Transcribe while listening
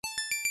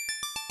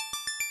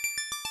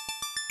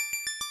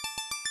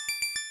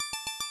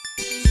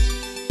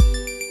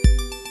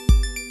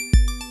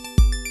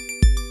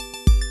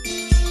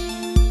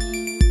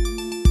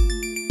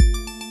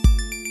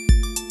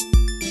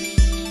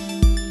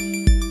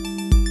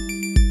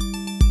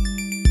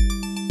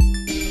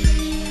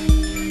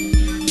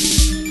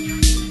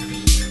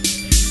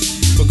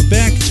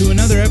to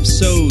another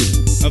episode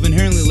of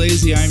Inherently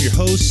Lazy. I'm your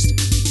host,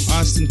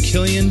 Austin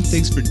Killian.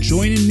 Thanks for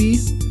joining me.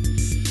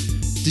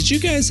 Did you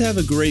guys have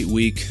a great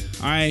week?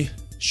 I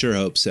sure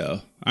hope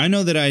so. I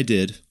know that I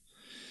did.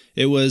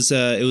 It was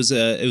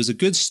a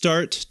good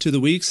start to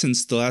the week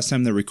since the last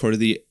time that I recorded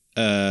the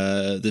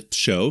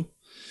show.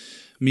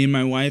 Me and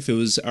my wife, it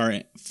was our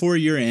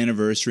 4-year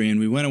anniversary, and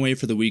we went away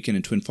for the weekend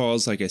in Twin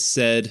Falls. Like I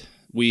said,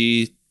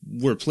 we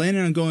were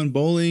planning on going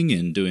bowling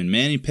and doing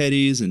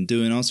mani-pedis and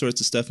doing all sorts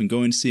of stuff and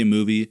going to see a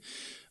movie,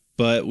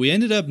 but we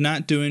ended up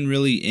not doing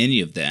really any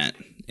of that.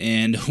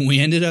 And we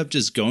ended up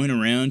just going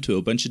around to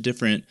a bunch of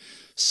different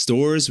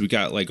stores. We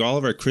got like all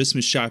of our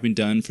Christmas shopping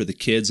done for the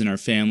kids and our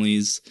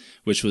families,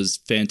 which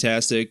was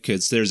fantastic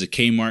because there's a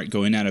Kmart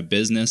going out of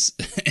business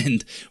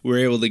and we're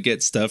able to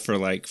get stuff for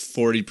like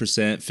 40%,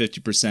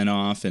 50%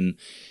 off. And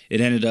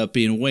it ended up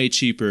being way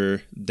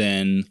cheaper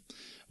than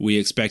we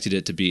expected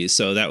it to be.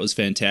 So that was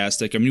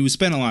fantastic. I mean, we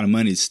spent a lot of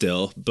money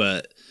still,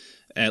 but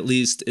at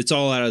least it's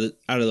all out of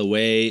the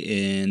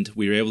way, and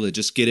we were able to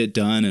just get it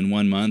done in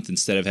 1 month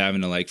instead of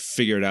having to like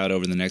figure it out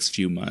over the next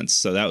few months.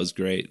 So that was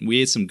great.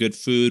 We ate some good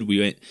food. We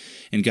went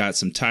and got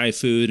some Thai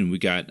food, and we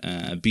got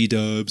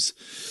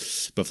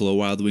B-dubs, Buffalo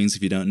Wild Wings,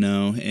 if you don't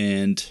know.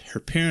 And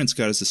her parents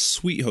got us a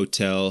sweet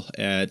hotel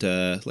at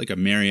like a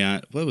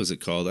Marriott. What was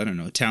it called? I don't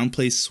know. Town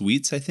Place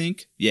Suites, I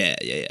think. Yeah.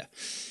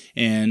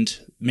 And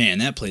man,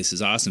 that place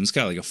is awesome. It's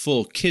got like a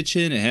full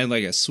kitchen. It had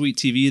like a sweet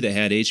TV that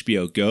had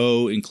HBO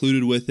Go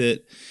included with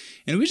it.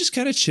 And we just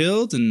kind of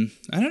chilled, and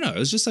I don't know, it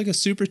was just like a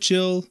super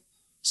chill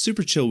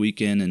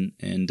weekend,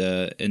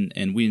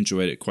 and we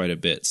enjoyed it quite a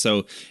bit.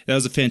 So that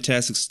was a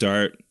fantastic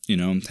start. You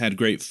know, had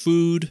great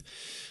food.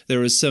 There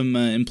was some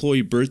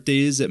employee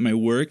birthdays at my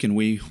work, and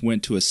we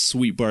went to a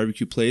sweet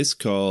barbecue place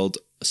called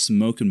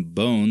Smokin'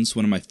 Bones,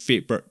 one of my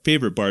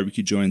favorite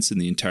barbecue joints in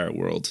the entire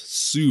world.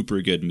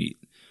 Super good meat.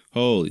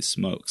 Holy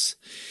smokes.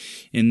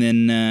 And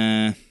then,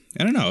 I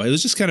don't know, it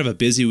was just kind of a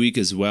busy week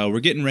as well.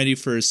 We're getting ready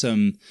for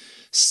some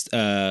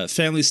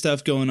family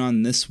stuff going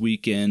on this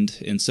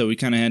weekend, and so we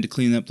kind of had to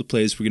clean up the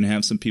place. We're going to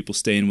have some people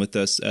staying with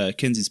us,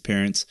 Kenzie's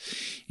parents,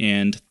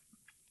 and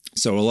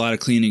so a lot of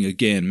cleaning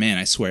again. Man,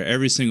 I swear,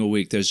 every single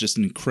week there's just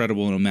an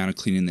incredible amount of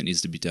cleaning that needs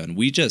to be done.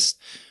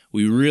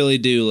 We really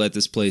do let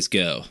this place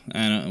go,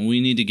 and we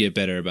need to get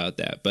better about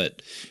that.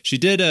 But she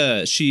did.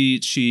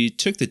 She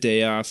took the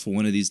day off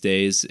one of these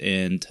days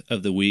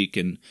of the week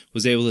and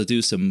was able to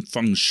do some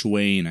feng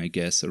shuiing, I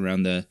guess,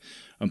 around the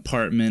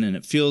apartment, and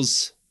it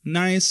feels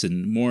nice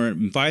and more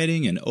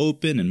inviting and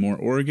open and more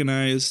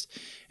organized.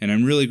 And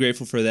I'm really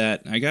grateful for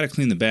that. I got to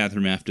clean the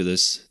bathroom after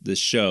this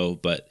show,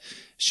 but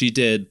she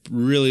did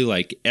really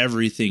like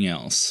everything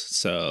else.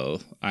 So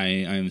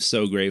I'm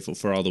so grateful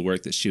for all the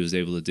work that she was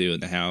able to do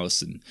in the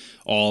house, and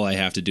all I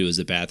have to do is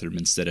the bathroom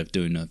instead of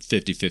doing a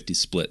 50-50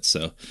 split.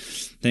 So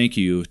thank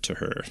you to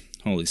her.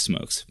 Holy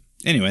smokes.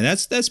 Anyway,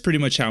 that's pretty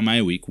much how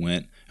my week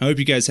went. I hope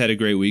you guys had a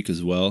great week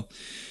as well.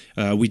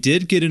 We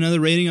did get another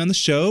rating on the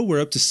show.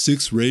 We're up to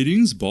 6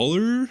 ratings.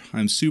 Baller.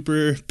 I'm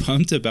super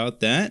pumped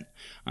about that.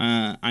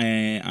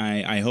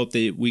 I hope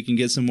that we can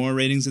get some more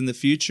ratings in the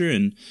future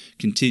and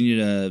continue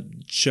to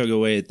chug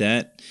away at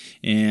that.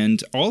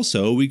 And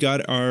also, we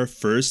got our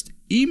first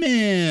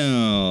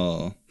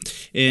email.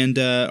 And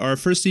our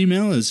first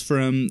email is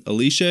from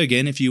Alicia.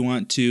 Again, if you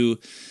want to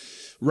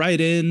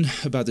write in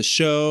about the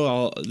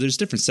show, there's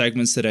different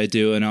segments that I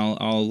do, and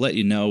I'll let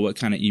you know what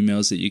kind of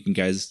emails that you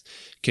guys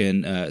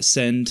can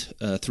send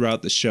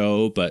throughout the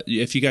show. But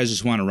if you guys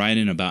just want to write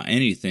in about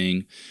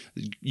anything,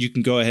 you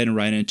can go ahead and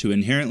write into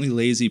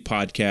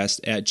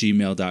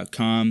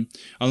inherentlylazypodcast@gmail.com.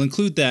 I'll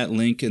include that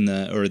link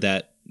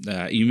that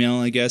email,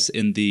 I guess,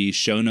 in the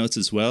show notes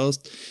as well.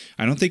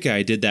 I don't think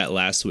I did that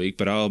last week,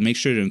 but I'll make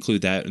sure to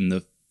include that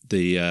in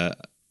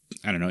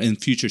in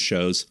future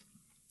shows.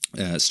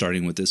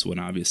 Starting with this one,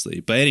 obviously.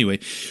 But anyway,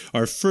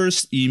 our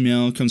first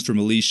email comes from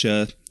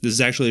Alicia. This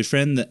is actually a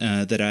friend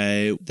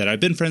that I've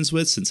been friends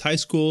with since high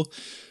school.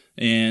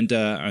 And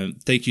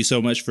thank you so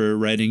much for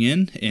writing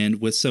in, and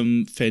with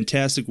some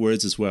fantastic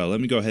words as well. Let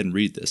me go ahead and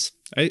read this.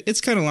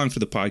 It's kind of long for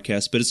the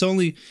podcast, but it's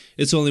only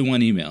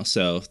one email,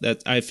 so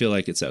that I feel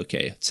like it's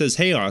okay. It says,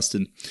 "Hey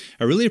Austin,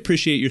 I really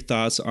appreciate your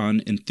thoughts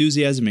on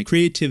enthusiasm and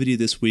creativity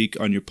this week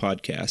on your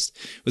podcast.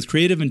 With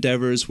creative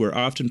endeavors, we're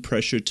often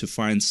pressured to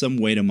find some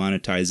way to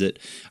monetize it.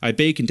 I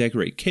bake and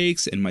decorate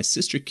cakes, and my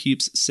sister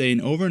keeps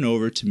saying over and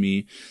over to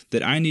me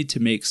that I need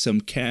to make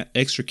some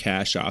extra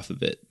cash off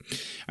of it.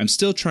 I'm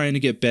still trying to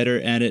get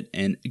better at it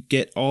and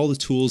get all the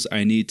tools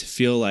I need to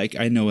feel like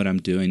I know what I'm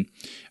doing.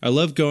 I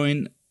love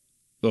doing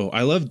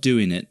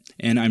it,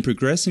 and I'm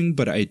progressing,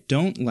 but I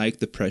don't like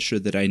the pressure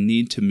that I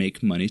need to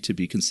make money to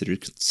be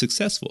considered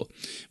successful.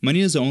 Money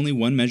is only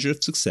one measure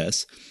of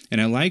success, and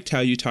I liked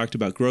how you talked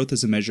about growth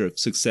as a measure of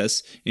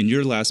success in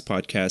your last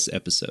podcast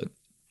episode.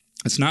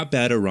 It's not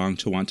bad or wrong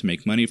to want to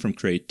make money from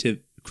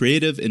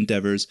creative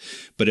endeavors,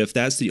 but if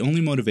that's the only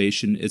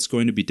motivation, it's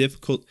going to be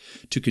difficult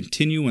to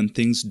continue when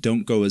things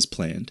don't go as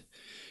planned.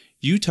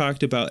 You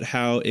talked about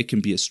how it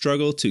can be a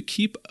struggle to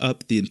keep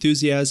up the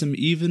enthusiasm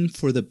even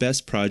for the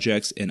best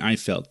projects, and I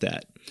felt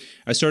that.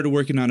 I started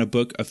working on a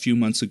book a few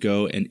months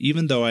ago, and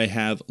even though I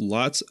have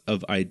lots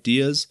of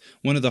ideas,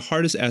 one of the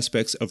hardest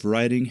aspects of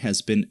writing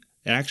has been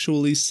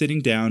actually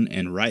sitting down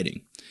and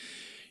writing.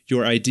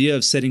 Your idea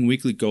of setting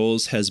weekly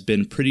goals has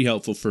been pretty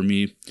helpful for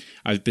me.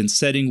 I've been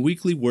setting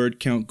weekly word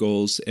count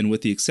goals, and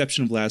with the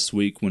exception of last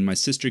week when my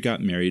sister got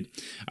married,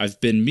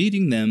 I've been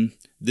meeting them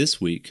this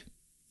week.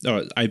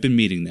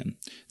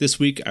 This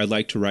week, I'd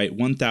like to write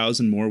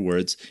 1,000 more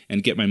words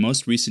and get my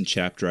most recent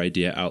chapter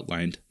idea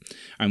outlined.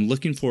 I'm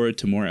looking forward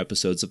to more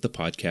episodes of the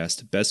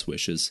podcast. Best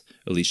wishes,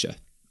 Alicia.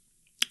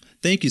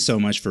 Thank you so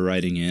much for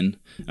writing in.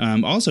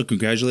 Also,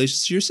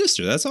 congratulations to your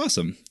sister. That's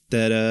awesome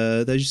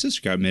that your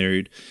sister got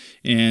married,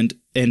 and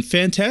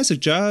fantastic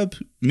job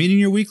meeting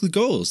your weekly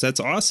goals. That's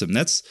awesome.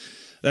 That's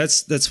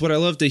what I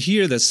love to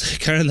hear. That's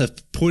kind of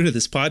the point of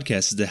this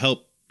podcast, is to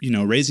help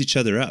raise each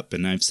other up.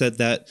 And I've said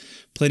that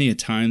plenty of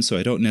times, so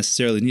I don't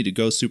necessarily need to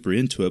go super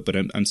into it, but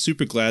I'm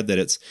super glad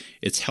that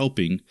it's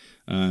helping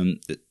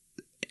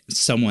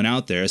someone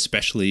out there,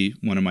 especially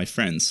one of my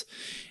friends.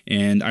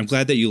 And I'm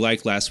glad that you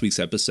liked last week's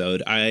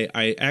episode.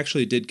 I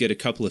actually did get a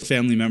couple of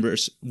family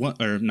members,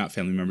 not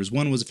family members.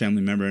 One was a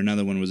family member,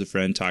 another one was a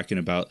friend, talking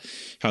about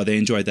how they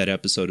enjoyed that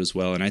episode as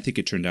well. And I think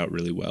it turned out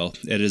really well.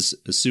 It is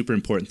a super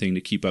important thing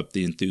to keep up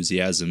the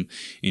enthusiasm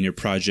in your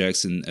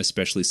projects, and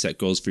especially set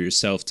goals for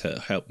yourself to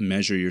help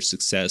measure your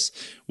success,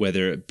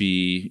 whether it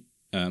be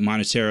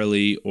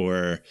monetarily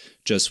or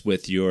just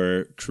with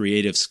your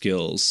creative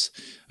skills.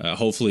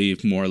 Hopefully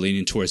more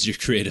leaning towards your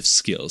creative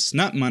skills,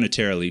 not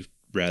monetarily,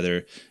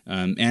 rather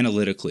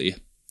analytically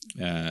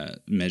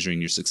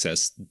measuring your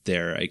success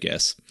there, I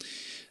guess.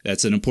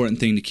 That's an important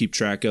thing to keep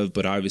track of,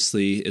 but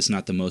obviously it's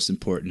not the most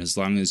important. As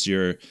long as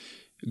you're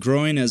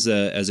growing as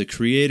a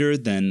creator,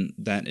 then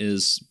that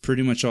is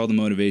pretty much all the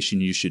motivation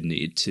you should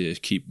need to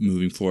keep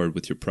moving forward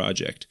with your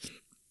project.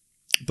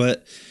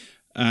 But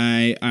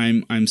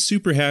I'm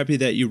super happy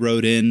that you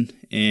wrote in,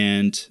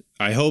 and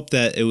I hope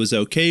that it was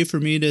okay for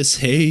me to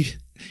say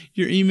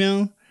your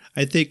email.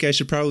 I think I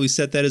should probably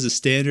set that as a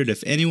standard.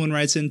 If anyone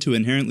writes into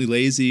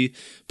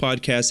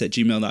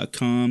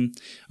inherentlylazypodcast@gmail.com,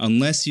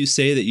 unless you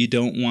say that you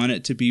don't want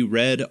it to be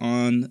read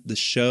on the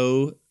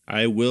show,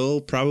 I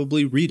will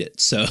probably read it.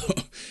 So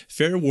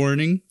fair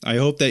warning. I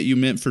hope that you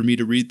meant for me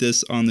to read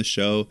this on the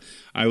show.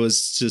 I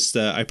was just,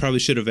 I probably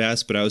should have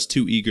asked, but I was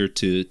too eager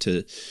to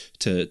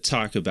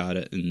talk about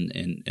it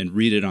and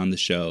read it on the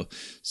show.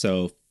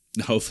 So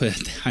hopefully,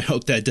 I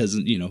hope that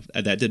doesn't,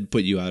 that didn't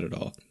put you out at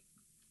all.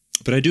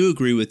 But I do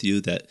agree with you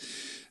that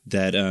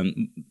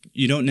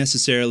you don't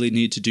necessarily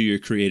need to do your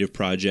creative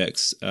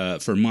projects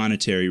for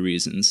monetary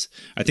reasons.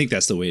 I think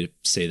that's the way to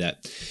say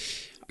that.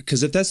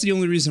 Because if that's the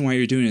only reason why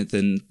you're doing it,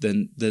 then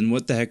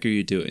what the heck are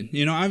you doing?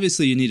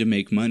 Obviously you need to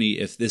make money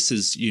if this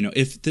is,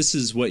 if this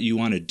is what you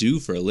want to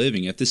do for a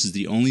living, if this is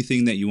the only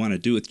thing that you want to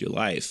do with your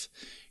life,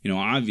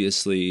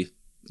 obviously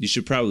you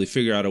should probably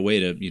figure out a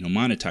way to,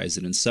 monetize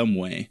it in some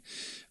way.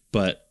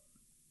 But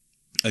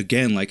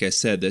again, like I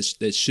said,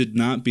 that should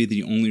not be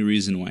the only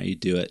reason why you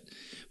do it.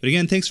 But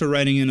again, thanks for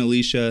writing in,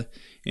 Alicia.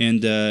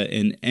 And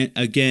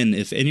again,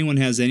 if anyone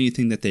has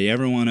anything that they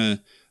ever want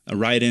to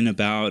write in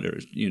about,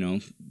 or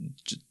you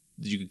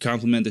could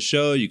compliment the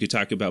show, you could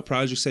talk about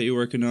projects that you're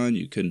working on,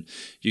 you could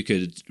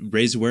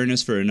raise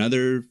awareness for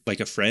another, like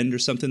a friend or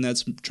something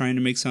that's trying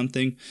to make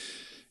something,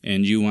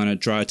 and you want to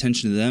draw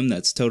attention to them,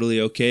 that's totally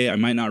okay. I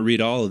might not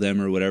read all of them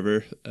or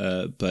whatever,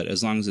 but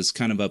as long as it's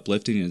kind of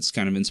uplifting and it's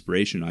kind of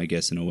inspirational, I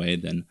guess, in a way,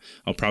 then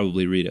I'll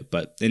probably read it.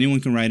 But anyone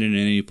can write in at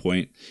any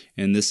point,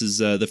 and this is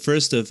the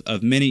first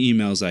of many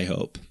emails, I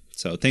hope.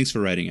 So thanks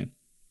for writing in.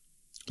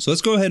 So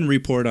let's go ahead and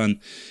report on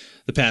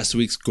the past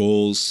week's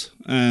goals.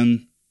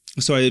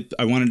 So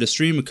I wanted to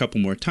stream a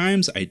couple more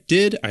times. I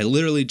did. I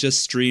literally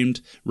just streamed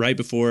right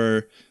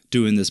before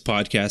doing this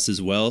podcast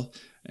as well.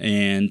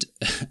 And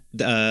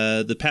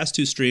the past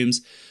two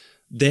streams,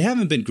 they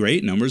haven't been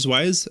great numbers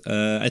wise.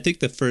 I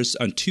think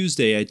on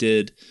Tuesday I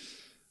did,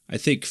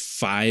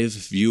 5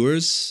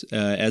 viewers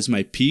as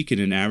my peak, and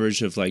an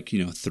average of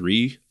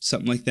 3,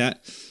 something like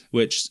that,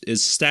 which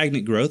is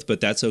stagnant growth,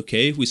 but that's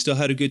okay. We still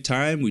had a good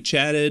time. We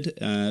chatted,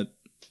 and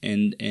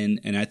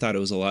I thought it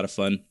was a lot of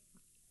fun.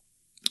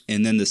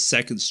 And then the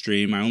second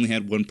stream, I only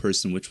had one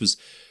person, which was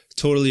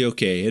totally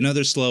okay.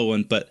 Another slow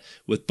one, but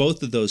with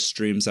both of those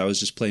streams, I was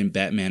just playing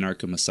Batman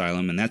Arkham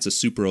Asylum, and that's a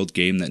super old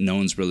game that no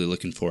one's really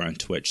looking for on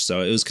Twitch. So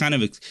it was kind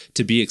of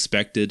to be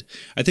expected.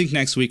 I think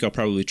next week I'll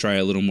probably try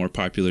a little more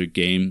popular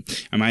game.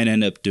 I might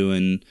end up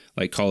doing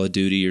like Call of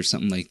Duty or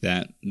something like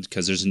that,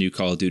 because there's a new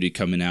Call of Duty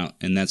coming out,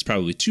 and that's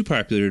probably too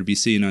popular to be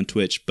seen on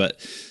Twitch, but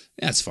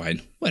that's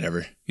fine.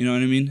 Whatever. You know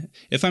what I mean?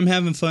 If I'm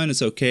having fun,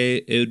 it's okay.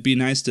 It would be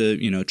nice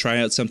to, try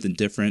out something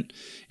different.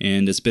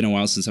 And it's been a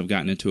while since I've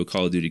gotten into a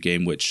Call of Duty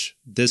game, which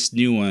this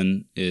new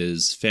one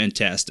is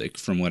fantastic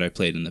from what I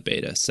played in the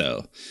beta.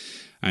 So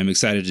I'm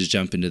excited to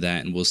jump into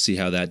that, and we'll see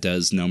how that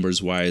does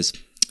numbers wise.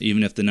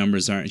 Even if the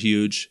numbers aren't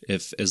huge,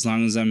 as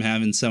long as I'm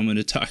having someone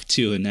to talk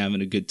to and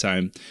having a good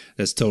time,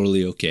 that's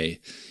totally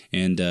okay.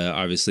 And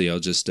obviously I'll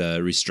just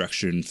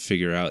restructure and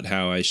figure out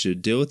how I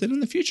should deal with it in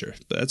the future,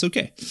 but that's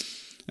okay.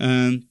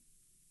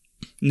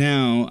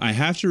 Now, I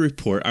have to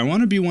report, I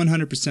want to be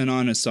 100%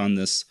 honest on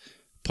this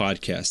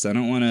podcast. I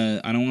don't want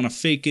to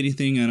fake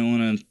anything. I don't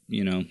want to,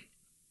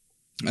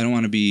 I don't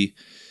want to be,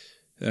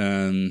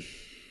 I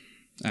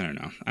don't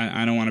know.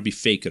 I don't want to be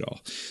fake at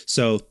all.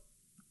 So,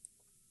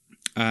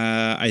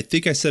 I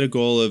think I set a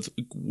goal of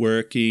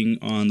working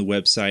on the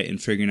website and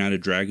figuring out a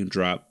drag and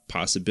drop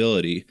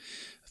possibility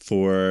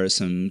for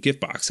some gift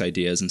box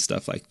ideas and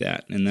stuff like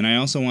that. And then I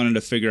also wanted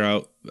to figure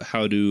out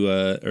how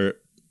to, or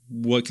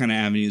what kind of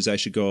avenues I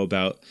should go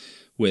about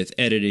with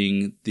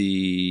editing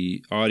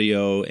the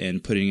audio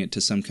and putting it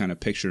to some kind of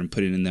picture and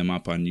putting them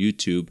up on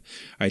YouTube.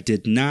 I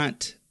did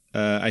not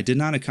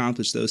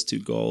accomplish those two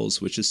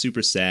goals, which is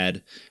super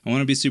sad. I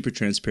want to be super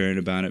transparent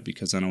about it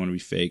because I don't want to be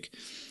fake.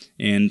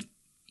 And,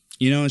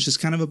 it's just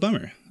kind of a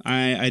bummer.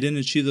 I didn't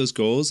achieve those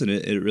goals, and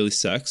it really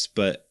sucks,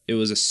 but it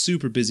was a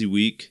super busy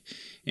week.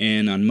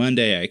 And on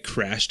Monday, I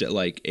crashed at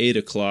like 8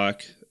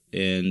 o'clock,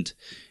 and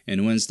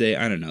Wednesday,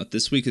 I don't know.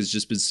 This week has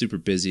just been super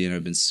busy, and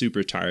I've been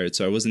super tired,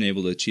 so I wasn't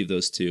able to achieve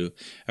those two.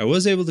 I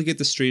was able to get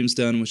the streams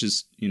done, which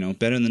is,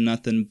 better than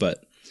nothing,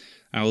 but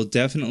I will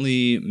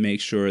definitely make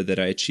sure that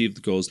I achieve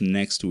the goals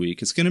next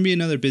week. It's going to be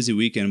another busy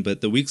weekend, but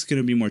the week's going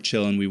to be more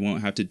chill, and we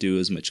won't have to do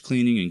as much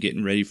cleaning and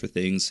getting ready for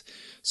things,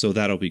 so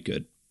that'll be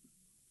good.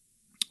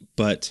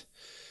 But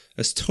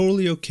that's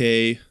totally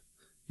okay,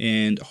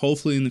 and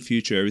hopefully in the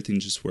future everything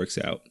just works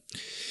out.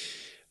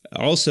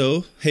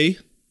 Also, hey,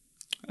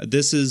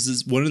 this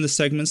is one of the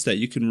segments that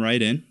you can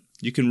write in.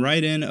 You can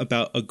write in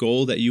about a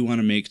goal that you want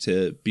to make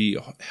to be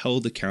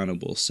held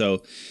accountable.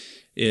 So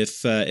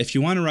if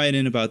you want to write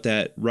in about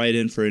that, write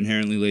in for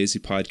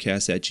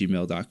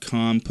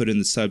inherentlylazypodcast@gmail.com. Put in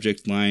the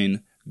subject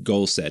line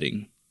goal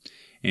setting.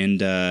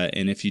 And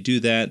if you do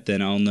that,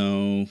 then I'll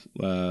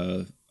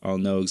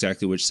know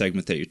exactly which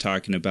segment that you're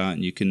talking about,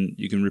 and you can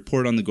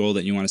report on the goal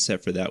that you want to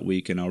set for that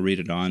week, and I'll read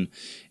it on.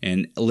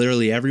 And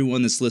literally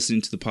everyone that's listening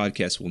to the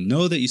podcast will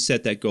know that you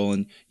set that goal,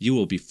 and you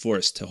will be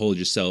forced to hold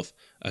yourself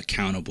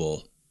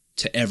accountable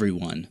to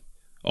everyone,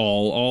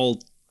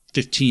 all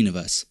 15 of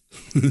us.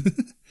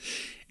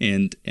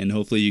 and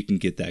hopefully you can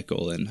get that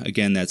goal in.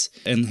 Again, that's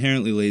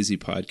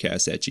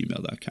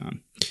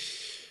inherentlylazypodcast@gmail.com.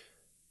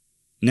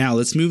 Now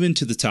let's move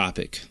into the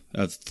topic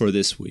for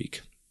this week.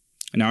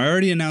 Now, I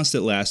already announced it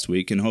last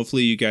week, and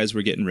hopefully you guys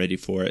were getting ready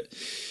for it.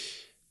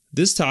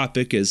 This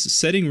topic is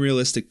setting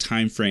realistic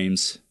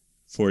timeframes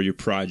for your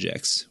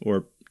projects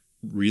or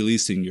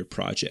releasing your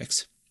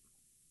projects.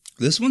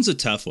 This one's a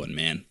tough one,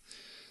 man.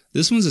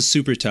 This one's a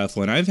super tough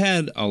one. I've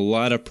had a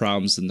lot of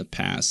problems in the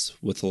past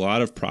with a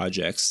lot of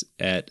projects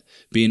at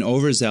being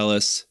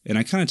overzealous, and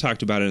I kind of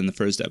talked about it in the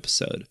first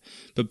episode,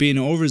 but being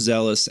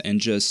overzealous and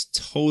just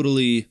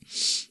totally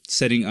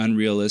setting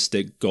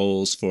unrealistic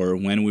goals for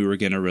when we were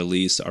going to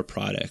release our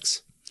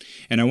products.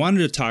 And I wanted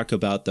to talk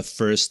about the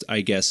first,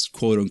 I guess,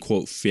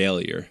 quote-unquote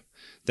failure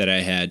that I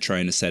had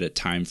trying to set a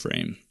time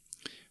frame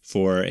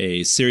for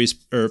a series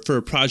or for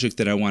a project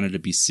that I wanted to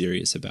be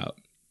serious about.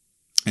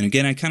 And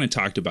again, I kind of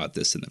talked about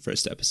this in the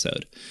first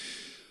episode.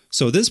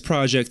 So this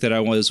project that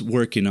I was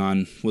working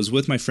on was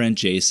with my friend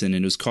Jason,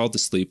 and it was called The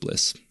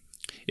Sleepless.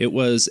 It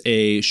was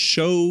a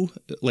show,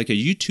 like a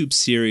YouTube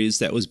series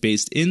that was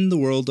based in the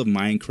world of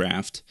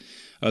Minecraft,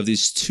 of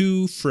these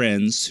two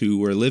friends who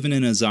were living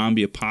in a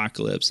zombie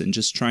apocalypse and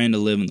just trying to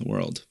live in the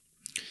world.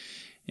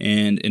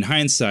 And in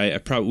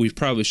hindsight, we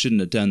probably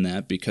shouldn't have done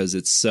that because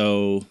it's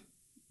so...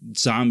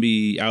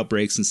 zombie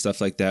outbreaks and stuff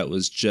like that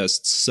was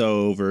just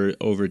so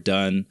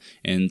overdone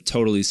and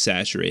totally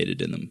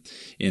saturated in them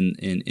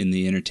in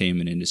the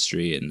entertainment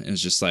industry, and it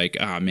was just like,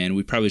 man,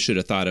 we probably should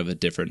have thought of a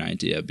different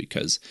idea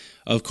because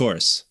of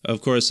course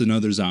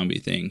another zombie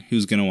thing,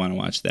 who's going to want to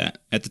watch that?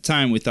 At the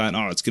time we thought,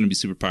 it's going to be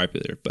super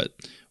popular, but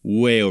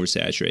way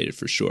oversaturated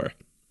for sure.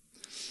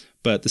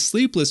 But The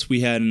Sleepless,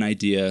 we had an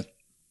idea.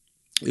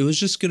 It was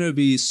just going to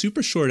be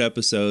super short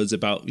episodes,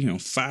 about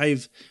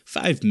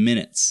 5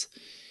 minutes.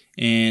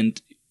 And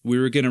we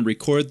were going to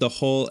record the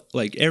whole,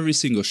 like every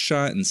single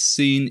shot and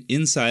scene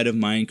inside of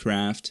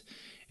Minecraft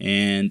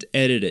and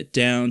edit it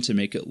down to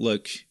make it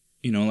look,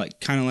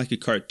 like kind of like a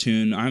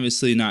cartoon.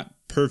 Obviously not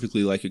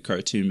perfectly like a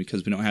cartoon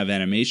because we don't have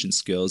animation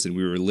skills, and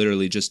we were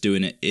literally just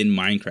doing it in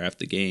Minecraft,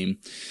 the game,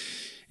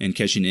 and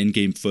catching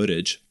in-game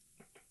footage.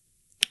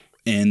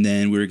 And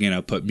then we were going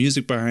to put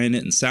music behind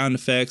it and sound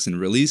effects and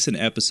release an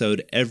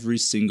episode every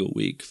single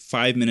week,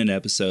 5-minute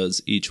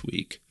episodes each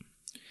week.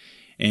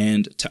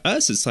 And to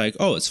us, it's like,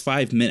 it's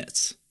 5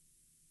 minutes,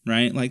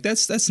 right? Like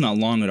that's not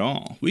long at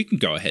all. We can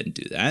go ahead and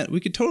do that.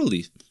 We could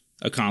totally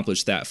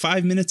accomplish that.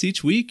 5 minutes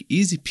each week,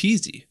 easy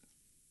peasy.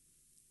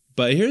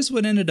 But here's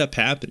what ended up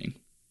happening.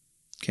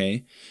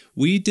 Okay,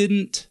 we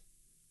didn't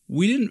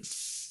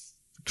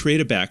create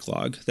a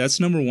backlog. That's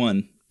number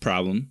one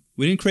problem.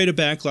 We didn't create a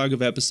backlog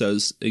of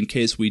episodes in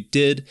case we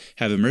did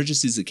have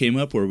emergencies that came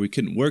up where we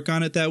couldn't work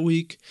on it that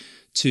week,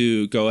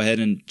 to go ahead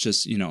and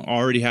just,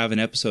 already have an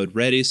episode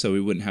ready so we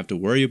wouldn't have to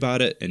worry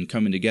about it and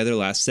coming together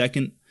last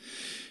second.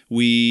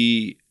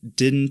 We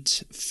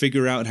didn't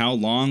figure out how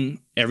long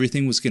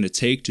everything was going to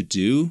take to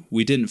do.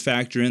 We didn't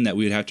factor in that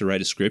we would have to write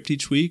a script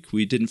each week.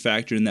 We didn't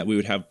factor in that we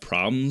would have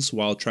problems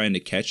while trying to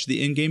catch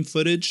the in-game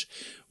footage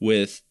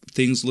with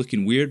things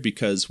looking weird,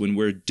 because when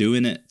we're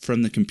doing it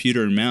from the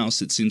computer and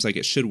mouse, it seems like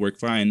it should work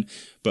fine.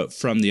 But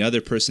from the other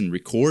person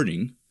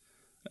recording,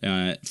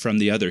 from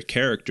the other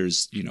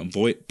character's,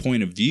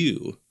 point of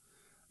view,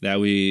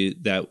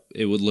 that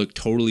it would look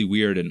totally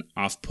weird and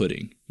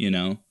off-putting,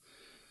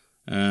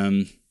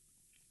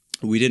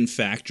 We didn't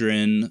factor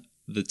in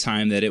the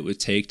time that it would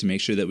take to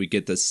make sure that we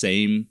get the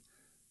same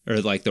or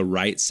like the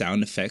right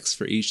sound effects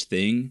for each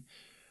thing.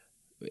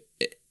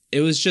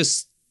 It was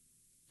just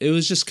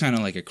kind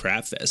of like a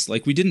crap fest.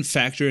 Like, we didn't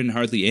factor in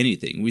hardly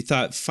anything. We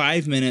thought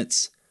 5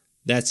 minutes,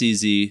 that's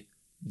easy.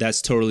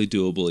 That's totally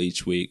doable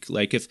each week.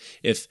 Like,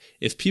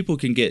 if people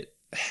can get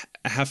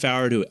a half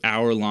hour to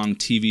hour long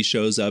TV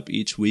shows up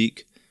each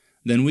week,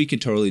 then we can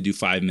totally do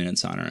 5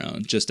 minutes on our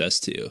own, just us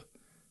two.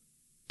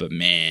 But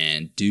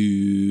man,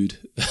 dude,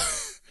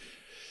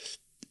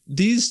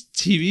 these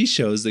TV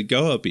shows that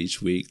go up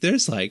each week,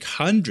 there's like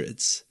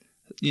hundreds,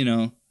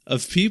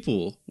 of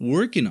people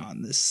working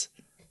on this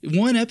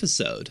one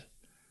episode.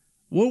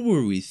 What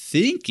were we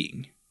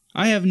thinking?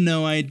 I have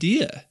no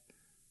idea.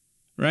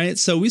 Right?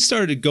 So we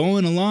started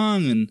going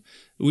along and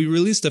we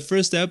released the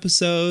first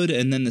episode,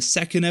 and then the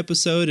second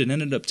episode, it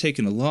ended up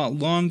taking a lot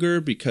longer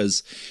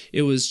because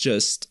it was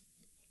just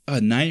a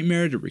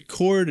nightmare to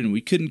record, and we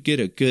couldn't get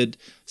a good,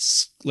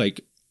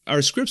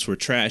 our scripts were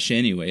trash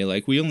anyway.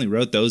 Like, we only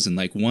wrote those in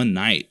like one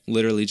night,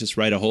 literally just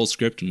write a whole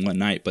script in one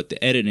night. But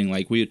the editing,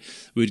 like, we'd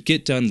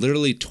get done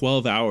literally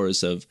 12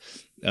 hours of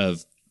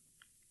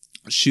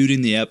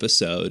shooting the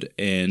episode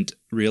and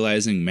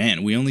realizing,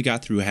 man, we only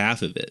got through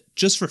half of it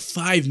just for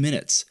 5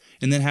 minutes,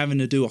 and then having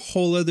to do a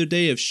whole other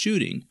day of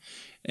shooting.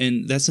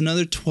 And that's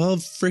another 12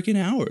 freaking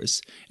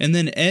hours. And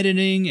then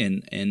editing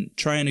and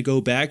trying to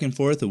go back and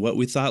forth of what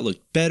we thought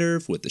looked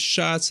better with the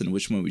shots and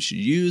which one we should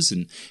use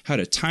and how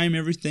to time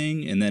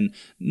everything. And then,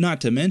 not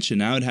to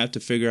mention, I would have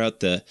to figure out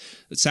the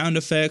sound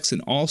effects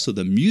and also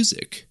the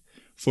music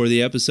for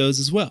the episodes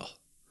as well.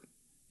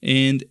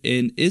 And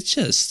it's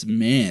just,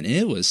 man,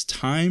 it was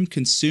time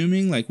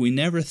consuming like we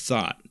never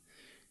thought.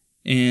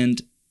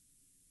 And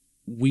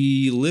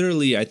we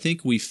literally, I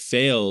think we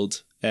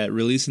failed at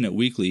releasing it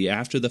weekly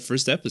after the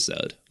first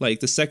episode. Like,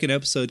 the second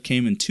episode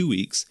came in 2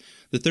 weeks.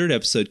 The third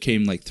episode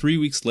came like 3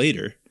 weeks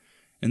later.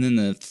 And then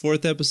the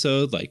fourth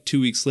episode, like 2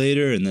 weeks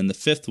later. And then the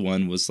fifth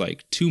one was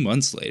like 2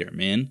 months later,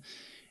 man.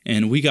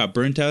 And we got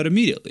burnt out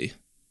immediately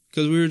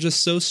because we were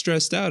just so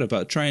stressed out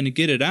about trying to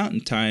get it out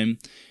in time.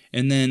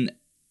 And then,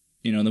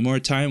 the more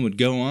time would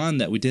go on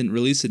that we didn't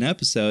release an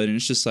episode. And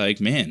it's just like,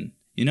 man,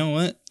 you know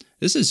what?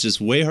 This is just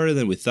way harder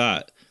than we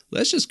thought.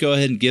 Let's just go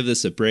ahead and give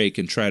this a break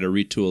and try to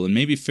retool and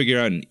maybe figure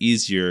out an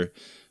easier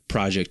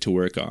project to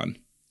work on.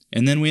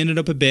 And then we ended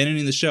up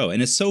abandoning the show.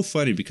 And it's so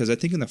funny because I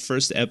think in the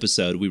first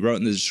episode, we wrote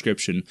in the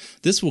description,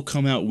 this will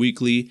come out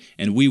weekly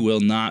and we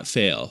will not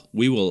fail.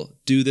 We will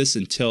do this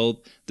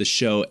until the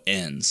show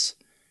ends.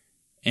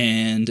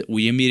 And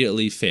we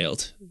immediately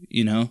failed,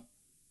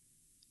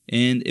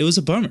 And it was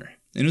a bummer.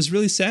 And it was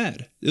really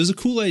sad. It was a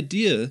cool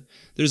idea.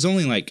 There's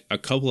only like a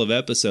couple of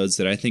episodes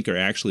that I think are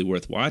actually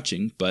worth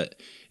watching, but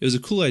it was a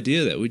cool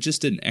idea that we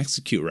just didn't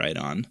execute right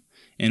on.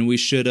 And we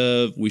should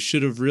have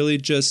really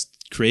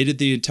just created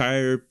the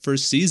entire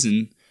first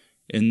season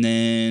and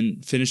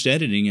then finished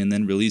editing and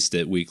then released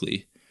it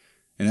weekly.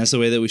 And that's the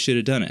way that we should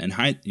have done it. And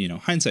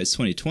hindsight's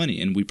 2020,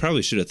 and we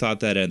probably should have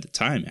thought that at the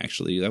time.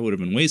 Actually, that would have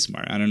been way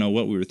smart. I don't know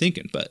what we were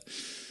thinking, but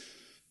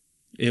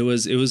it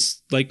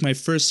was like my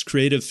first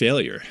creative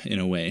failure in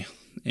a way.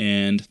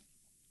 And,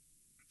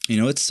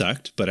 it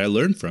sucked, but I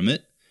learned from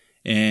it,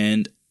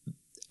 and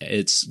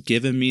it's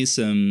given me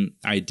some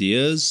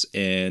ideas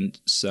and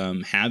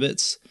some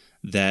habits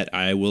that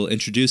I will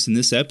introduce in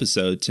this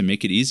episode to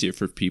make it easier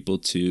for people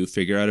to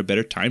figure out a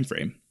better time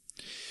frame.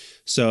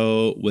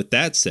 So with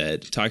that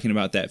said, talking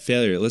about that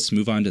failure, let's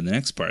move on to the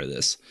next part of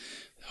this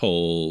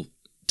whole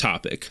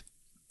topic,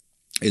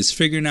 is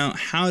figuring out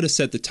how to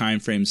set the time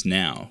frames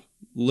now,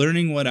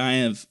 learning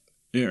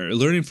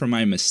from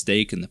my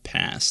mistake in the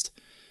past.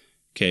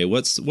 Okay,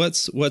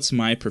 what's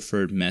my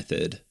preferred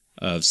method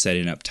of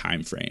setting up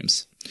time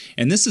frames?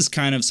 And this is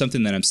kind of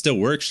something that I'm still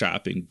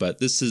workshopping, but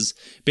this is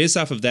based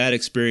off of that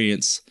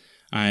experience.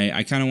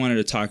 I kind of wanted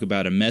to talk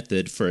about a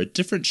method for a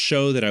different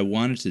show that I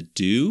wanted to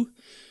do,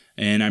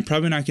 and I'm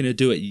probably not going to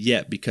do it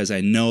yet because I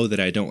know that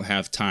I don't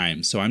have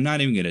time. So I'm not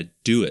even going to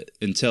do it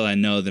until I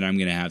know that I'm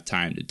going to have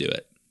time to do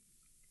it.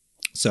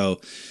 So,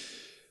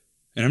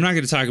 and I'm not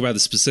going to talk about the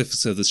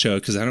specifics of the show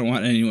because I don't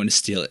want anyone to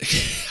steal it.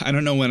 I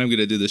don't know when I'm going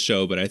to do the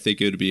show, but I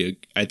think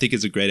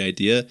it's a great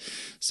idea.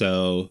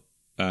 So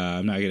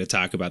I'm not going to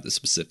talk about the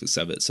specifics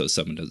of it so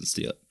someone doesn't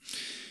steal it.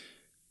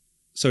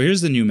 So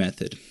here's the new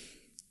method.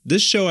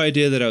 This show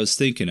idea that I was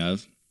thinking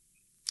of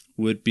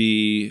would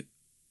be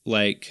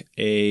like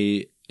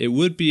a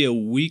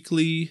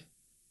weekly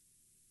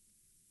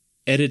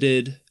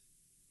edited,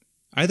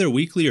 either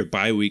weekly or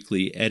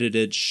bi-weekly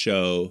edited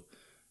show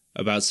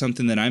about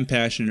something that I'm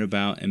passionate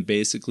about and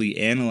basically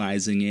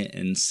analyzing it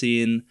and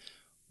seeing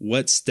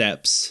what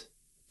steps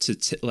to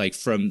like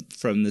from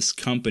this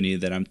company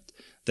that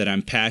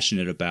I'm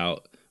passionate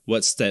about,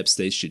 what steps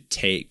they should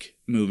take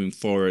moving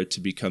forward to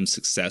become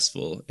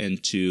successful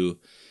and to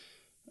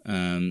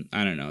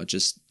I don't know,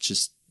 just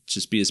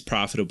be as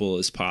profitable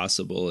as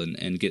possible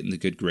and get in the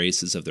good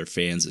graces of their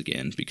fans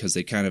again, because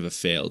they kind of have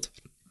failed.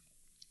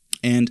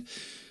 And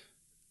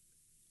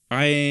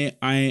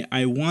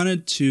I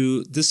wanted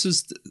to. This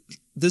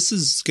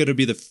was going to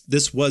be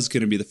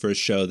the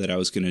first show that I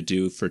was going to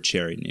do for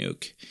Cherry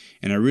Nuke,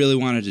 and I really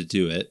wanted to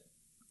do it.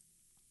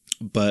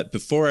 But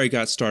before I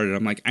got started,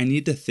 I'm like, I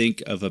need to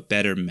think of a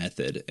better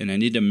method, and I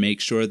need to make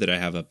sure that I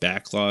have a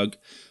backlog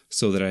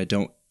so that I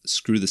don't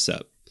screw this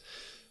up.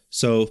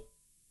 So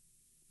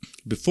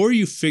before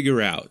you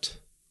figure out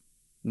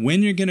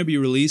when you're going to be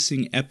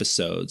releasing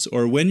episodes,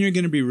 or when you're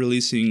going to be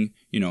releasing,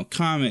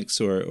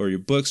 comics or your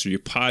books or your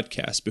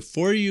podcast,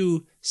 before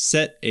you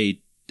set a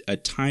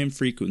time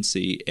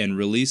frequency and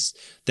release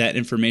that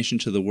information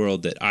to the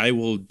world that I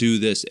will do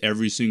this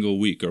every single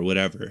week or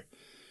whatever,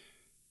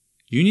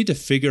 you need to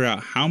figure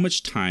out how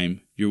much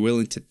time you're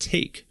willing to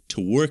take to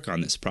work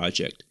on this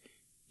project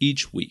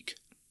each week.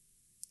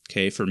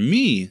 Okay, for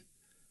me,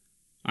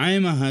 I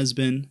am a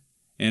husband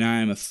and I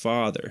am a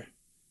father,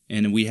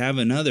 and we have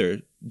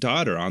another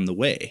daughter on the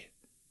way.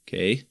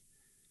 Okay,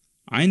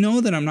 I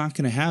know that I'm not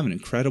going to have an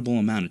incredible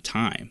amount of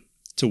time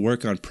to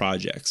work on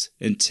projects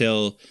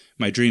until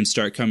my dreams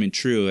start coming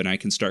true and I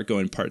can start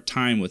going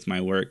part-time with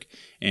my work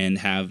and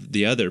have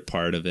the other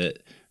part of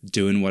it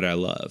doing what I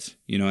love.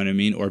 You know what I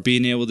mean? Or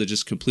being able to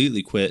just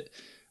completely quit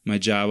my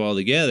job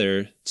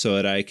altogether so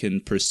that I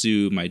can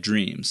pursue my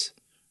dreams.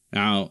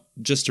 Now,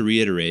 just to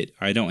reiterate,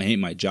 I don't hate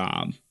my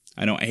job.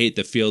 I don't hate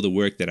the field of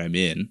work that I'm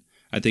in.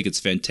 I think it's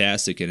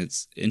fantastic and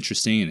it's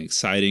interesting and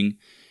exciting,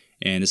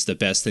 and it's the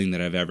best thing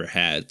that I've ever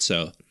had.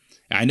 So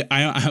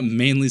I'm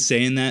mainly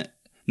saying that.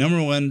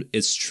 Number one,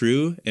 it's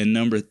true. And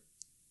number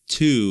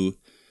two,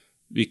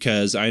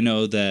 because I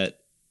know that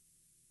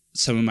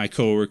some of my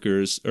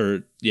coworkers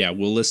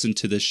will listen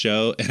to this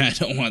show, and I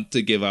don't want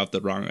to give off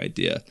the wrong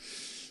idea.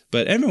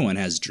 But everyone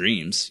has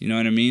dreams. You know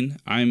what I mean?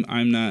 I'm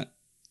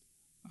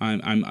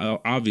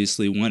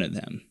obviously one of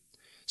them.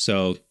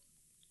 So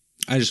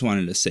I just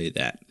wanted to say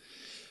that.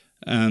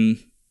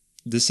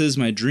 This is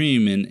my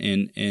dream,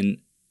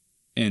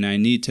 and I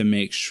need to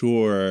make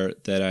sure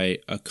that I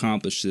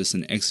accomplish this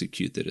and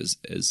execute it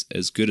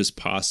as good as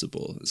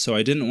possible. So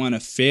I didn't want to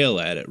fail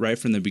at it right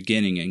from the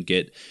beginning and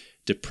get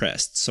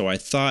depressed. So I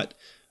thought,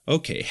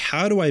 okay,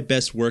 how do I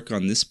best work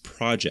on this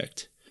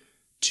project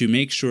to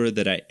make sure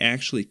that I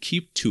actually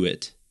keep to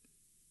it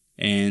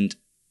and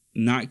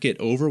not get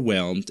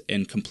overwhelmed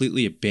and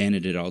completely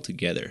abandon it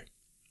altogether?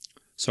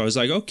 So I was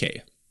like,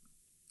 okay,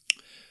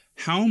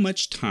 how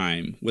much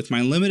time, with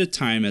my limited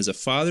time as a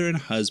father and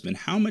a husband,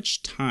 how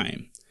much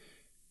time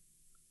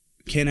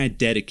can I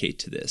dedicate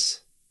to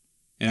this?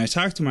 And I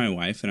talked to my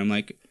wife, and I'm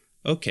like,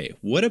 okay,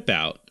 what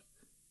about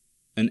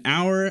an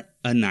hour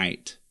a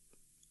night?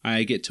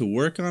 I get to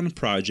work on a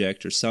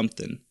project or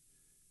something,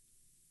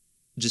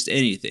 just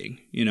anything.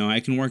 I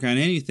can work on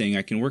anything.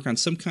 I can work on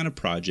some kind of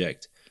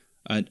project,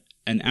 an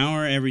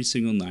hour every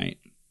single night,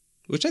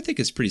 which I think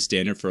is pretty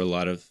standard for a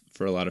lot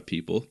of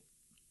people,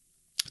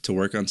 to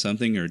work on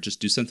something or just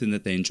do something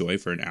that they enjoy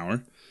for an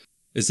hour.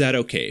 Is that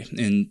okay?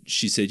 And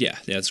she said, yeah,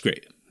 that's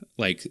great.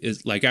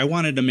 Like I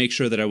wanted to make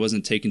sure that I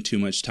wasn't taking too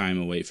much time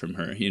away from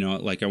her.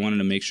 I wanted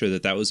to make sure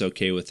that that was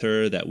okay with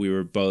her, that we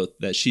were both,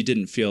 that she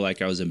didn't feel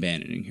like I was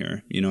abandoning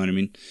her. You know what I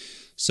mean?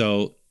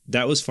 So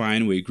that was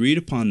fine. We agreed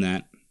upon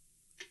that.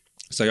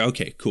 It's like,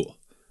 okay, cool.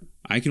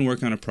 I can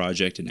work on a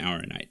project an hour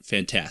a night.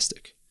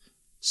 Fantastic.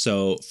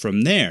 So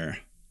from there,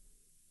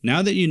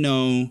 now that you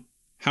know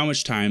how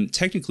much time,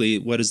 technically,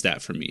 what is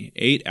that for me?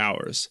 8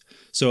 hours.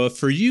 So if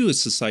for you,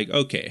 it's just like,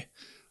 okay,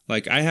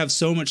 like I have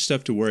so much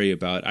stuff to worry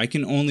about. I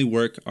can only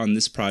work on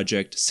this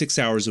project 6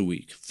 hours a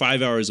week,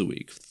 5 hours a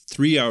week,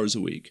 3 hours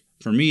a week.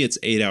 For me, it's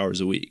 8 hours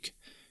a week.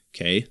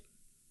 Okay.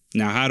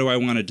 Now, how do I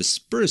want to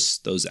disperse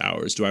those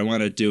hours? Do I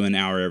want to do an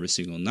hour every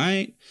single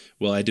night?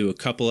 Will I do a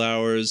couple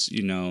hours,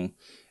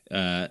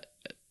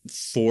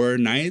 4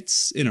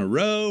 nights in a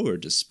row, or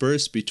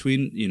disperse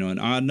between, an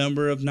odd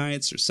number of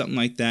nights or something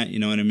like that? You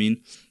know what I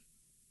mean?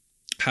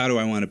 How do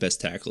I want to best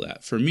tackle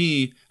that? For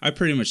me, I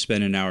pretty much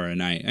spend an hour a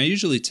night. I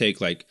usually take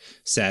like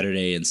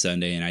Saturday and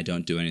Sunday and I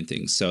don't do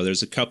anything. So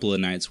there's a couple of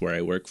nights where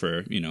I work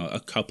for,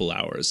 a couple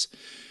hours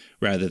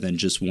rather than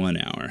just 1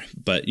 hour.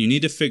 But you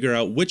need to figure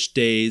out which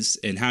days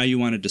and how you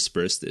want to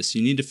disperse this.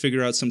 You need to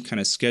figure out some kind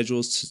of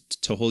schedules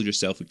to hold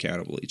yourself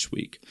accountable each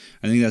week.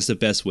 I think that's the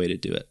best way to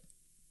do it.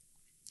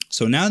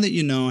 So now that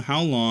you know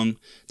how long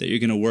that you're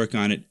going to work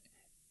on it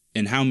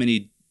and how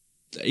many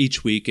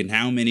each week and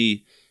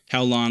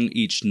how long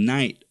each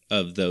night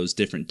of those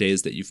different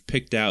days that you've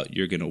picked out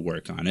you're going to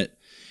work on it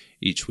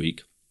each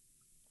week.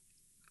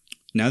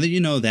 Now that you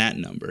know that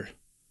number,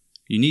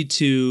 you need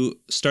to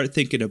start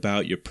thinking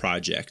about your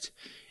project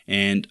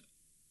and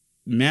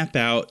map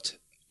out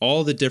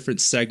all the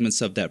different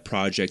segments of that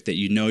project that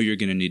you know you're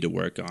going to need to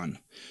work on.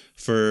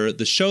 For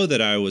the show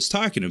that I was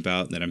talking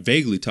about, that I'm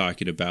vaguely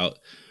talking about,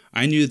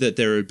 I knew that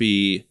there would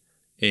be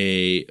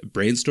a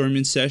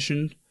brainstorming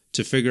session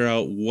to figure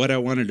out what I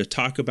wanted to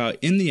talk about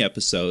in the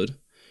episode.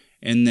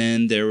 And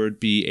then there would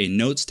be a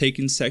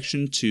notes-taking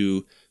section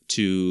to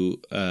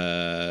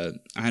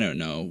I don't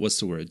know, what's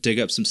the word? Dig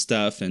up some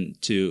stuff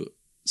and to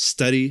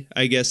study,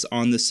 I guess,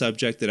 on the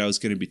subject that I was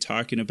going to be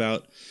talking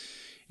about.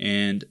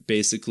 And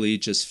basically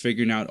just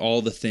figuring out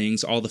all the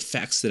things, all the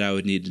facts that I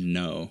would need to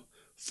know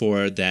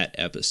for that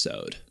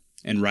episode.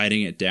 And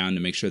writing it down to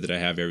make sure that I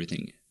have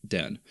everything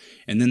done.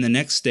 And then the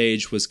next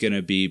stage was going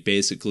to be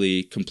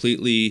basically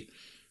completely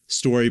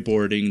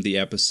storyboarding the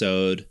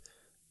episode,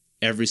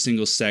 every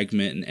single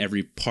segment and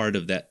every part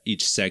of that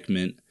each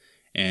segment,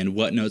 and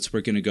what notes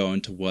were going to go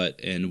into what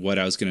and what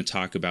I was going to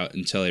talk about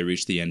until I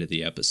reached the end of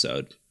the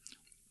episode.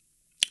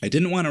 I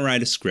didn't want to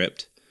write a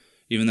script,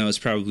 even though it's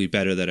probably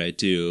better that I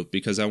do,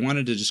 because I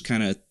wanted to just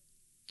kind of,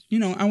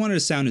 I wanted to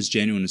sound as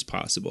genuine as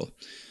possible.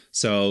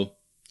 So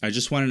I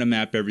just wanted to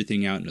map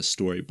everything out in a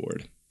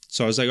storyboard.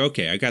 So I was like,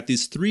 okay, I got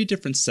these 3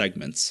 different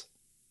segments.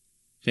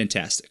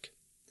 Fantastic.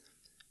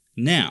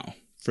 Now,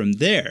 from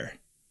there,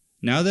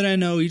 now that I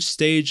know each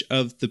stage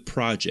of the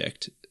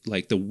project,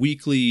 like the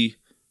weekly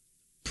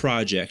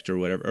project or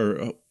whatever,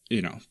 or,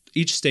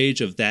 each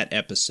stage of that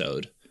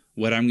episode,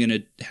 what I'm going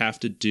to have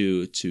to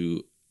do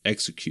to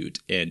execute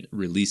and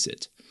release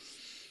it.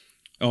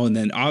 Oh, and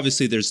then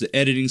obviously there's the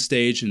editing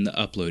stage and the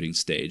uploading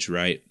stage,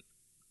 right?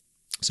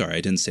 Sorry,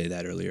 I didn't say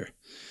that earlier.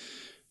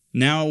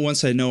 Now,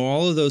 once I know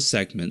all of those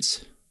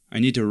segments, I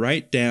need to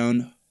write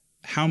down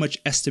how much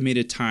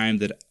estimated time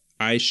that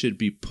I should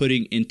be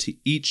putting into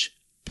each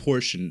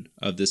portion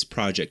of this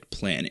project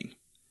planning.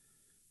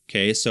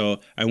 Okay, so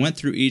I went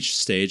through each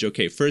stage.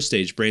 Okay, first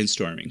stage,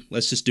 brainstorming.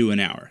 Let's just do an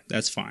hour.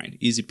 That's fine.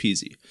 Easy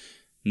peasy.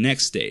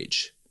 Next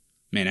stage.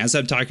 Man, as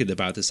I'm talking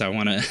about this, I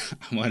want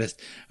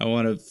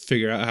to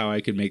figure out how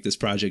I can make this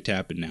project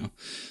happen now.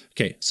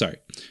 Okay, sorry.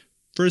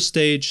 First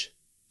stage,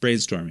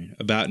 brainstorming,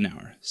 about an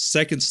hour.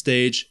 Second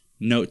stage,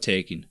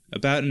 note-taking,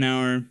 about an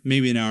hour,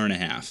 maybe an hour and a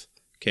half.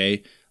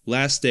 Okay,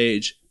 last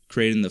stage,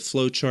 creating the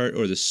flow chart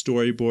or the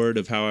storyboard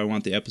of how I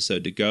want the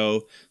episode to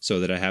go so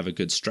that I have a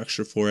good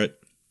structure for it.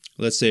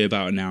 Let's say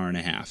about an hour and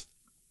a half.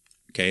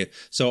 Okay,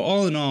 so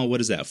all in all,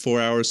 what is that,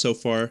 4 hours so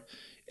far?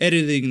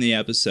 Editing the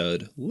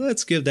episode,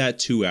 let's give that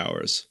 2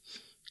 hours.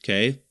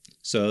 Okay,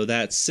 so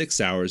that's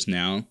 6 hours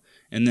now.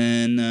 And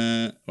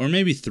then, or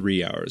maybe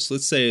 3 hours.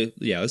 Let's say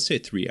 3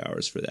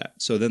 hours for that.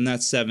 So then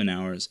that's 7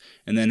 hours.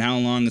 And then how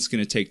long it's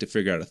going to take to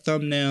figure out a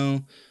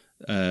thumbnail,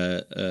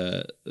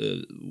 a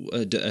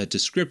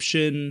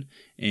description,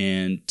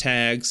 and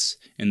tags,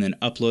 and then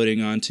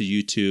uploading onto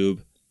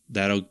YouTube.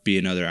 That'll be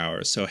another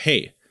hour. So,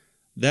 hey,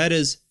 that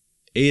is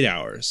 8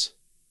 hours.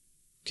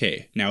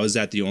 Okay, now is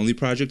that the only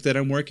project that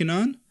I'm working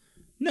on?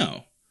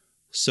 No.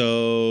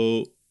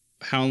 So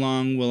how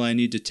long will I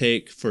need to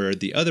take for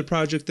the other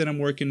project that I'm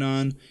working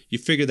on? You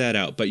figure that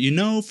out. But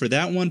for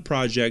that one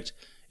project,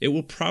 it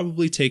will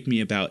probably take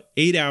me about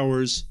 8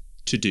 hours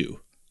to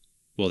do.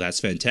 Well, that's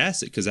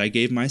fantastic because I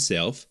gave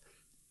myself,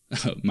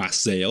 oh,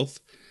 that's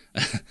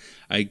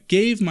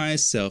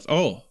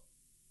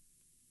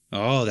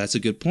a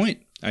good point.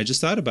 I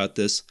just thought about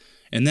this.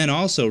 And then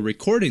also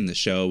recording the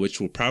show,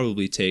 which will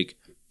probably take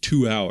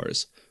 2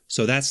 hours.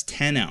 So that's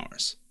 10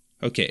 hours.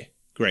 Okay,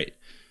 great.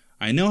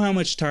 I know how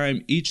much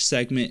time each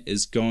segment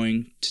is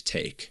going to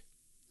take.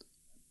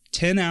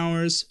 10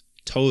 hours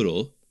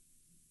total.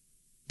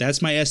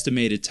 That's my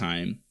estimated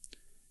time.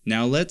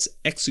 Now let's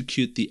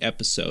execute the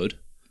episode.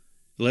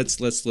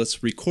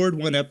 Let's record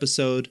one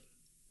episode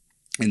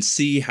and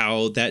see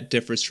how that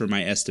differs from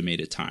my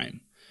estimated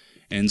time.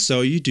 And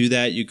so you do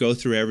that, you go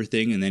through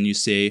everything, and then you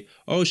say,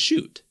 oh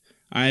shoot,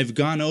 I've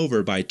gone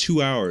over by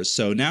 2 hours.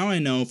 So now I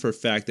know for a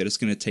fact that it's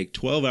going to take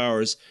 12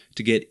 hours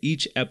to get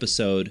each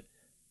episode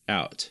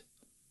out.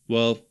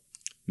 Well,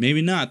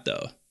 maybe not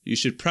though. You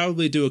should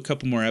probably do a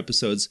couple more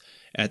episodes.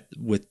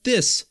 With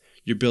this,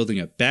 you're building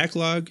a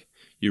backlog,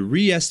 you're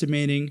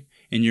re-estimating,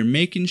 and you're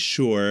making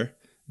sure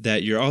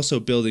that you're also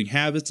building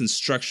habits and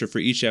structure for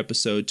each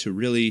episode to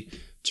really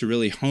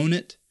hone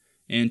it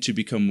and to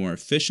become more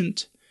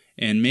efficient.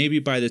 And maybe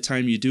by the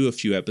time you do a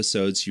few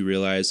episodes, you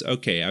realize,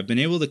 okay, I've been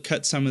able to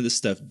cut some of this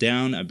stuff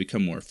down. I've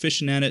become more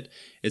efficient at it.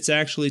 It's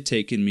actually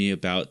taken me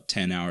about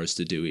 10 hours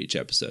to do each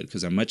episode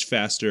because I'm much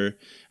faster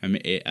and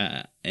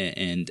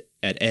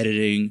at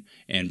editing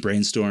and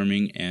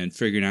brainstorming and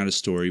figuring out a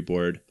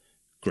storyboard.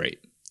 Great.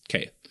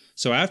 Okay.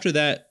 So after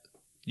that,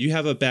 you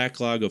have a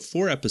backlog of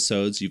 4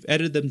 episodes. You've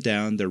edited them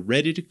down. They're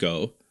ready to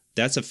go.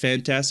 That's a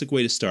fantastic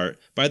way to start.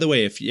 By the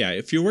way, if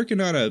you're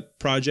working on a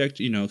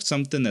project,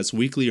 something that's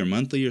weekly or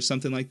monthly or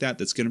something like that,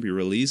 that's going to be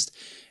released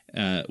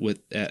at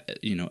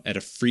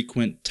a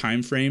frequent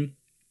time frame,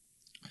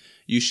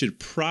 you should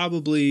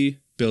probably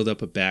build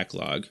up a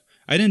backlog.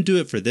 I didn't do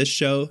it for this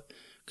show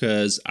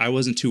because I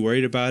wasn't too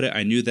worried about it.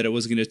 I knew that it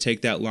wasn't going to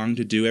take that long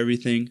to do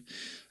everything.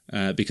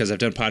 because I've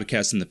done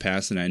podcasts in the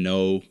past and I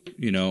know,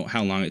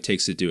 how long it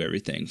takes to do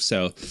everything.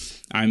 So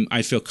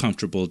I feel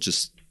comfortable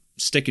just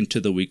sticking to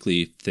the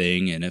weekly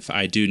thing. And if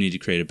I do need to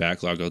create a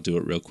backlog, I'll do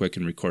it real quick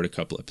and record a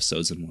couple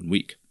episodes in 1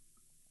 week.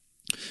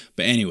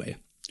 But anyway,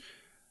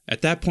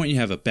 at that point, you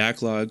have a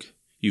backlog,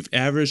 you've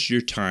averaged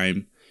your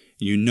time,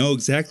 you know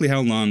exactly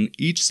how long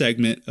each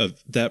segment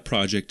of that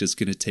project is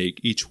going to take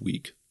each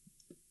week.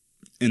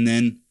 And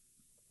then,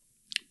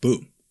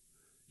 boom,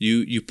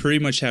 you pretty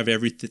much have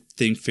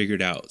everything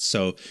figured out.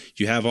 So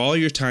you have all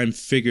your time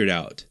figured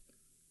out.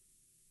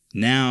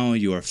 Now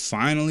you are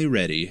finally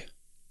ready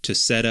to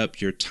set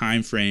up your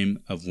time frame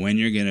of when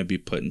you're going to be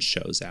putting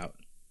shows out.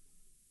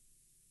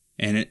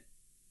 And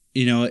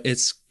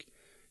it's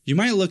you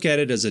might look at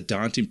it as a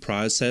daunting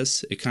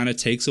process. It kind of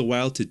takes a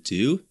while to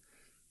do,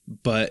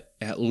 but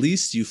at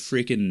least you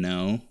freaking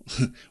know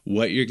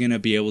what you're going to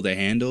be able to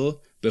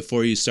handle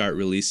before you start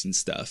releasing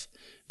stuff.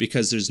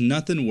 Because there's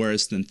nothing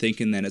worse than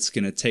thinking that it's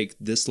going to take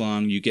this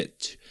long. You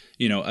get,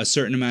 a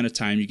certain amount of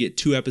time, you get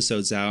 2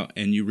 episodes out,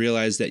 and you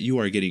realize that you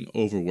are getting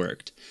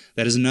overworked.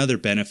 That is another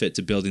benefit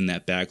to building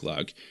that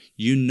backlog.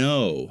 You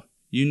know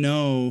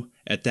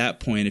at that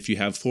point, if you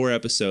have 4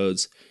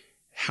 episodes,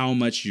 how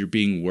much you're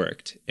being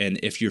worked and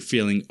if you're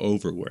feeling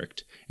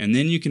overworked. And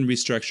then you can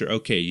restructure,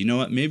 okay, you know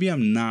what? Maybe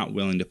I'm not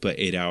willing to put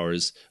 8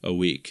 hours a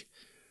week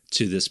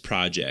to this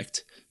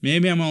project.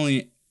 Maybe I'm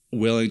only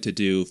willing to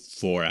do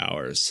 4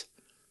 hours.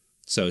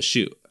 So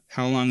shoot,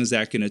 how long is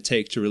that going to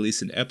take to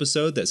release an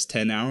episode that's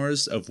 10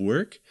 hours of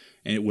work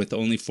and with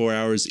only 4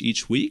 hours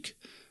each week?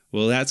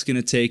 Well, that's going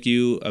to take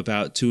you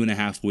about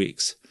 2.5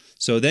 weeks.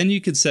 So then you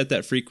can set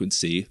that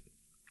frequency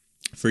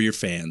for your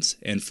fans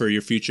and for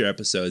your future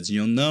episodes.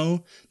 You'll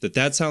know that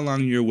that's how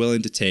long you're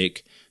willing to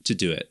take to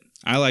do it.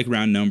 I like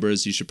round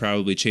numbers. You should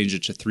probably change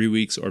it to 3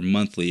 weeks or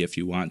monthly if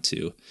you want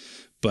to.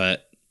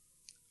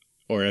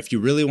 Or if you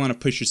really want to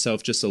push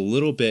yourself just a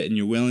little bit and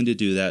you're willing to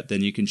do that,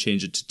 then you can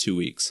change it to 2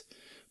 weeks.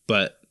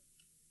 But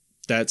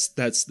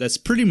that's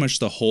pretty much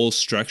the whole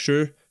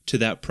structure to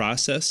that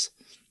process.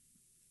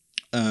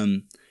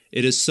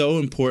 It is so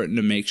important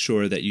to make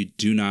sure that you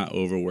do not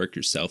overwork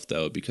yourself,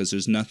 though, because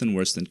there's nothing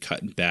worse than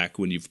cutting back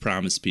when you've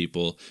promised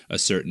people a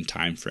certain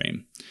time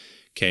frame.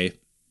 Okay,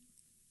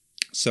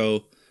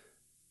 so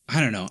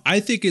I don't know. I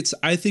think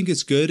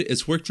it's good.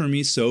 It's worked for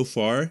me so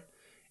far,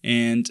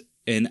 and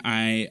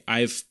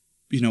I've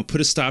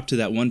put a stop to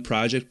that one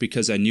project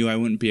because I knew I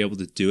wouldn't be able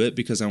to do it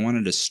because I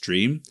wanted to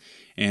stream.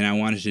 And I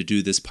wanted to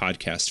do this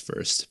podcast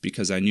first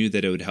because I knew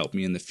that it would help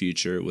me in the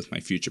future with my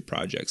future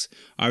projects.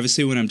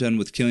 Obviously, when I'm done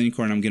with Killing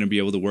Unicorn, I'm going to be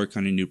able to work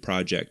on a new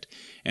project.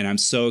 And I'm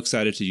so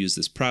excited to use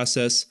this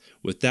process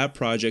with that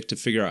project to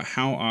figure out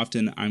how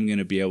often I'm going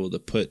to be able to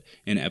put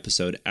an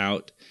episode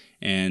out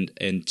and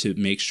to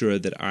make sure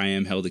that I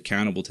am held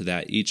accountable to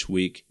that each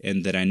week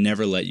and that I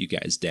never let you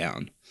guys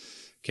down.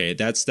 Okay,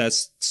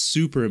 that's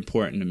super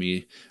important to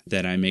me,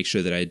 that I make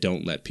sure that I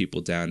don't let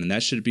people down. And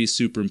that should be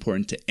super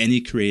important to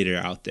any creator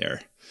out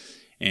there.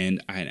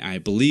 And I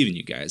believe in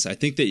you guys. I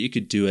think that you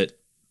could do it.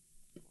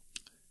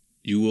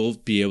 You will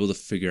be able to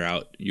figure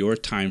out your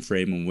time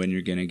frame and when you're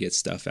going to get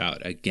stuff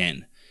out.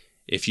 Again,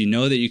 if you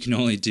know that you can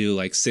only do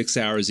like 6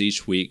 hours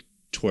each week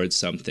towards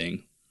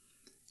something,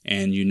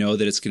 and you know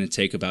that it's going to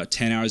take about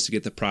 10 hours to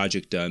get the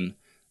project done,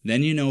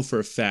 then you know for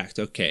a fact,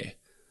 okay,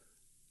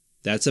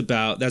 that's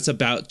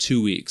about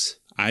 2 weeks.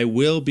 I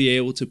will be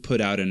able to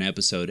put out an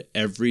episode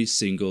every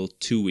single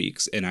 2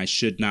 weeks, and I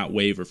should not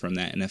waver from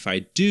that. And if I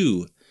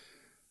do,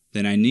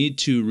 then I need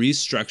to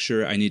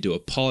restructure. I need to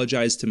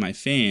apologize to my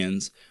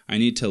fans. I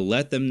need to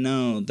let them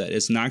know that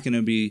it's not going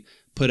to be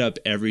put up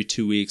every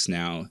 2 weeks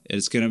now.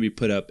 It's going to be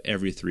put up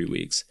every 3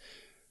 weeks.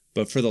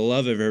 But for the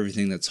love of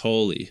everything that's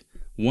holy,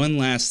 one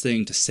last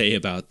thing to say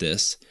about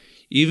this.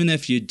 Even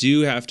if you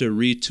do have to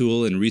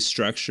retool and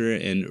restructure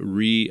and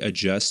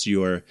readjust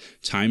your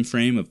time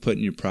frame of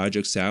putting your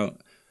projects out,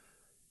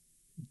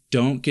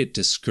 don't get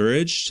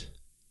discouraged.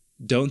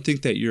 Don't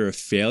think that you're a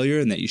failure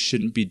and that you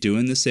shouldn't be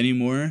doing this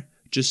anymore.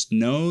 Just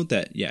know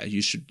that, yeah,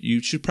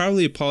 you should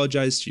probably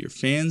apologize to your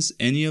fans,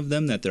 any of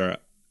them that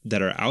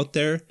are out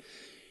there,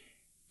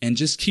 and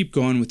just keep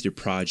going with your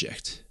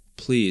project.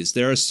 Please.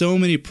 There are so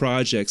many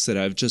projects that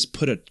I've just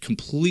put a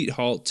complete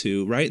halt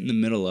to right in the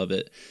middle of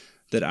it,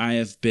 that I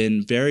have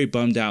been very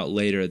bummed out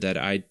later that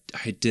I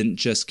didn't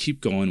just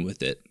keep going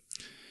with it.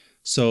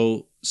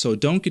 So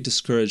don't get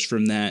discouraged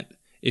from that.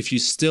 If you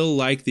still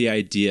like the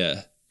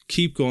idea,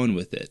 keep going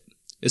with it,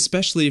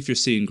 especially if you're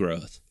seeing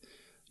growth.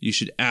 You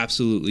should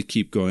absolutely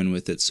keep going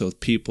with it so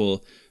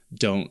people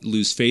don't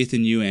lose faith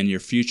in you and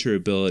your future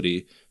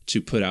ability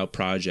to put out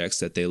projects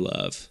that they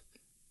love.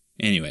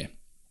 Anyway,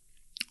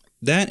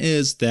 that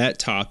is that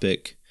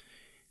topic,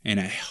 and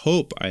I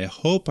hope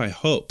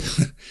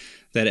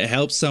that it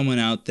helps someone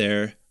out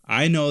there.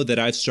 I know that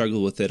I've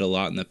struggled with it a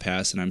lot in the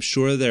past, and I'm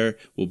sure there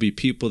will be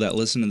people that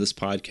listen to this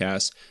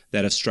podcast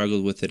that have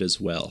struggled with it as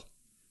well.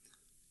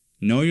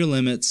 Know your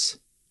limits.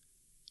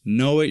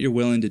 Know what you're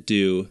willing to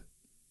do.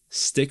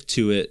 Stick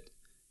to it.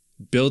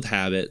 Build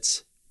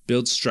habits.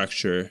 Build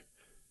structure.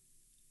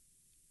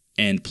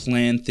 and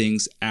plan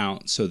things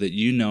out so that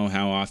you know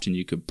how often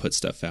you could put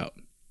stuff out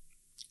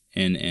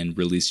and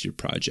release your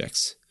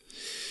projects.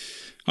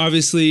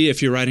 Obviously,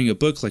 if you're writing a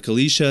book like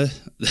Alicia,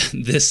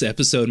 this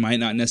episode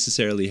might not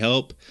necessarily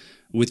help.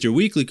 With your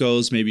weekly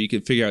goals, maybe you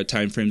can figure out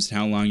time frames and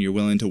how long you're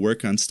willing to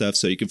work on stuff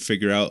so you can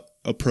figure out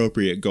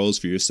appropriate goals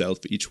for yourself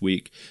each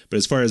week. But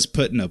as far as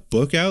putting a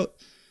book out,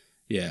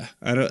 yeah,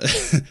 I don't.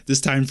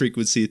 This time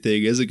frequency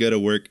thing isn't going to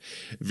work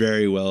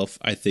very well,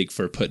 I think,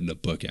 for putting a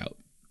book out.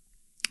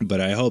 But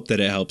I hope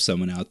that it helps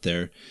someone out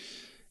there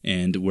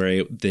and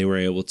where they were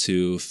able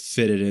to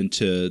fit it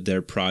into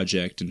their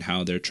project and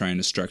how they're trying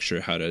to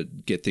structure how to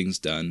get things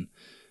done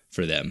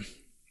for them.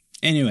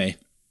 Anyway,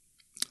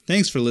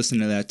 thanks for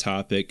listening to that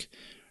topic.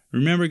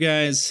 Remember,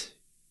 guys,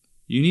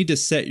 you need to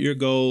set your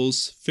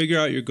goals, figure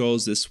out your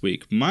goals this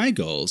week. My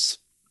goals,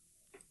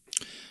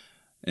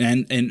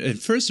 and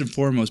first and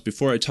foremost,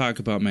 before I talk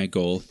about my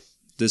goal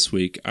this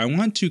week, I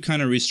want to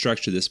kind of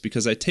restructure this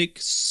because I take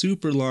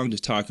super long to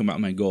talk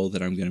about my goal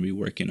that I'm going to be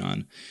working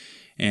on.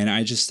 And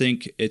I just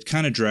think it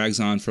kind of drags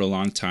on for a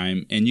long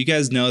time. And you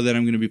guys know that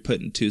I'm going to be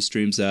putting 2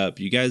 streams up.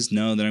 You guys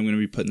know that I'm going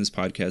to be putting this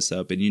podcast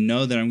up. And you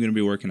know that I'm going to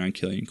be working on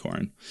Killing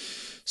Corn.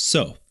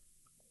 So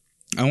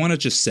I want to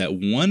just set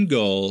one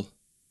goal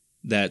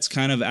that's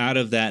kind of out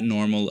of that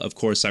normal. Of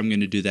course, I'm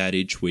going to do that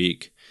each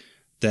week,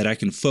 that I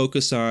can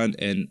focus on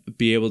and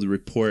be able to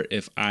report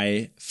if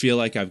I feel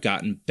like I've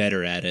gotten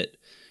better at it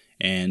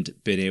and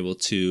been able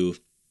to,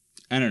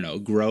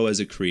 grow as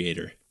a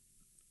creator.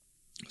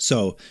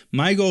 So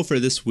my goal for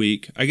this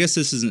week, I guess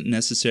this isn't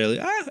necessarily,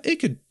 it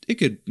could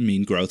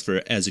mean growth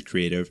as a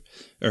creator.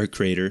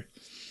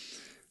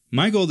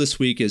 My goal this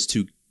week is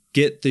to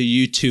get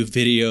the YouTube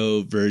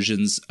video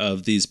versions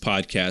of these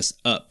podcasts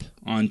up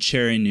on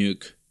Cherry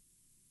Nuke,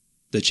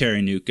 the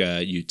Cherry Nuke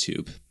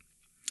YouTube.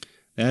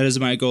 That is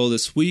my goal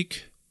this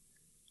week.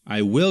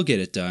 I will get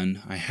it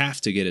done. I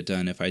have to get it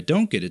done. If I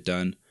don't get it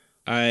done,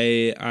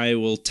 I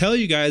will tell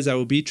you guys, I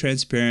will be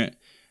transparent,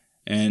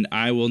 and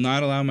I will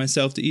not allow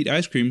myself to eat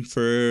ice cream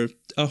for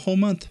a whole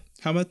month.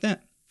 How about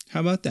that?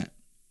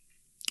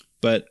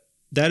 But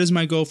that is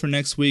my goal for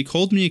next week.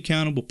 Hold me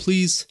accountable,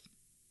 please.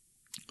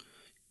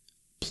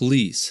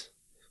 Please.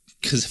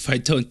 Because if I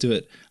don't do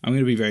it, I'm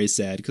going to be very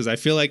sad, because I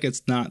feel like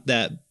it's not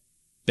that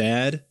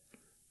bad.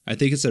 I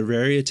think it's a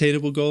very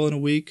attainable goal in a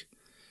week.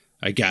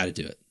 I got to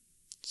do it.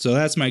 So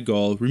that's my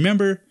goal.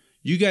 Remember,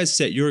 you guys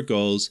set your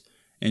goals,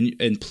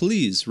 and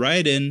please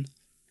write in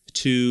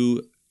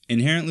to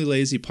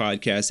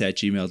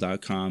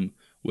inherentlylazypodcast@gmail.com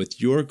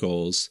with your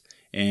goals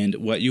and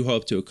what you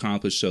hope to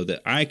accomplish so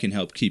that I can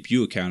help keep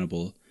you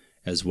accountable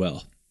as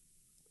well.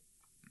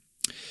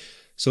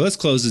 So let's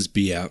close this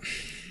B out.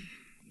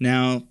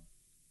 Now,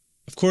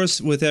 of course,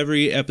 with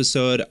every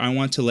episode, I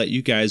want to let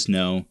you guys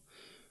know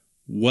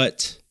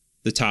what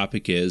the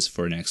topic is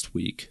for next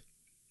week.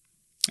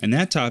 And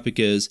that topic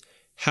is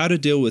how to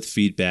deal with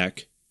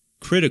feedback,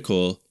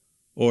 critical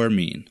or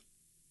mean.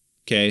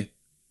 Okay?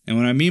 And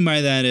what I mean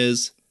by that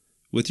is,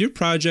 with your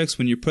projects,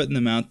 when you're putting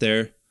them out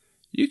there,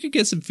 you could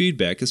get some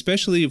feedback,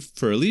 especially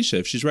for Alicia.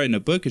 If she's writing a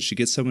book and she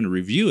gets someone to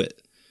review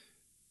it,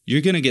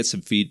 you're going to get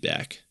some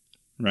feedback,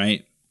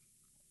 right?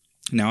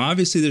 Now,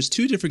 obviously, there's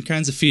 2 different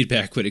kinds of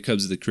feedback when it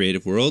comes to the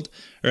creative world,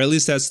 or at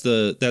least that's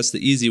the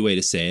easy way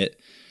to say it.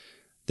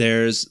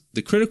 There's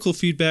the critical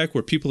feedback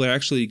where people are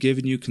actually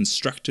giving you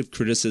constructive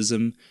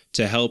criticism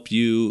to help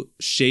you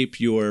shape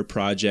your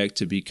project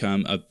to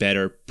become a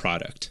better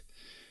product.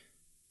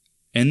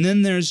 And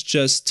then there's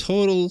just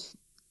total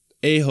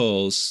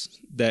a-holes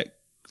that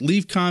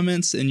leave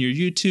comments in your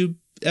YouTube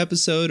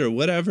episode or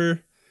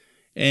whatever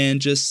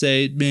and just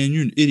say, man,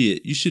 you're an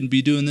idiot. You shouldn't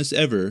be doing this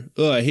ever.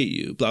 Oh, I hate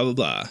you, blah, blah,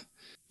 blah.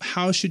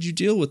 How should you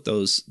deal with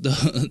those,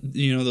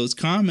 those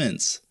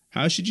comments?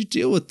 How should you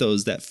deal with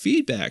that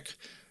feedback?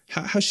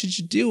 How should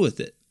you deal with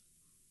it?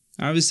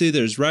 Obviously,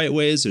 there's right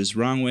ways, there's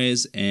wrong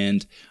ways,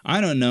 and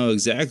I don't know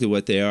exactly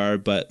what they are,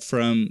 but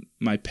from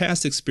my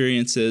past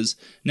experiences,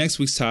 next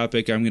week's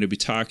topic, I'm going to be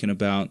talking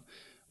about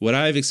what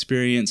I've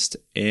experienced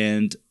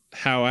and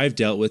how I've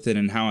dealt with it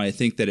and how I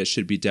think that it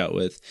should be dealt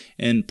with,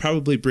 and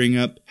probably bring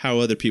up how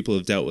other people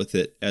have dealt with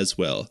it as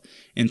well.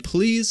 And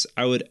please,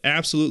 I would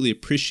absolutely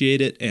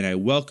appreciate it, and I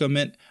welcome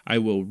it. I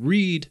will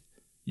read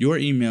your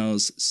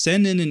emails.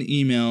 Send in an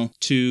email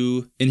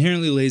to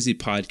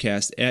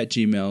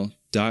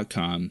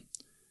inherentlylazypodcast@gmail.com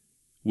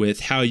with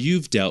how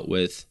you've dealt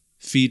with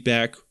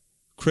feedback,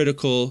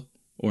 critical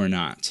or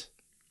not.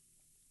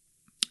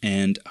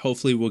 And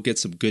hopefully we'll get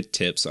some good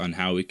tips on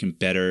how we can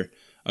better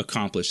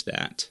accomplish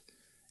that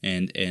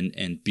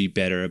and be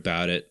better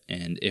about it.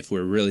 And if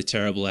we're really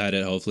terrible at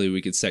it, hopefully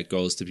we can set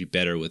goals to be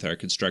better with our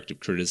constructive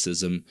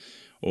criticism,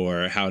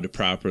 or how to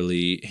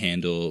properly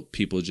handle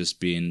people just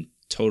being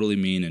totally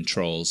mean and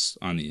trolls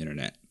on the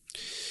internet.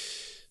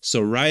 So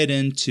write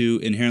into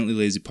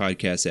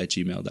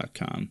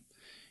inherentlylazypodcast@gmail.com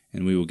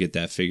and we will get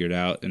that figured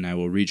out, and I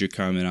will read your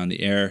comment on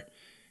the air,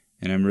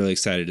 and I'm really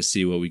excited to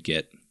see what we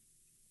get.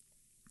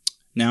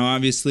 Now,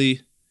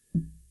 obviously,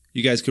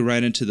 you guys can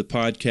write into the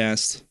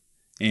podcast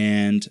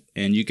and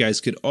you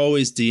guys could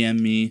always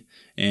DM me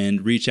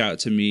and reach out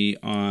to me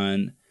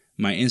on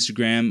my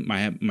Instagram.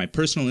 My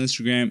personal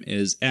Instagram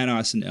is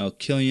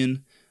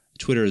 @AustinLKillian,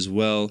 Twitter as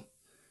well.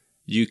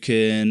 You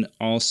can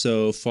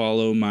also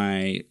follow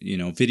my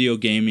video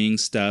gaming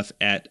stuff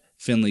at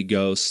Finley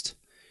Ghost,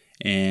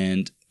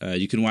 and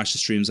you can watch the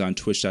streams on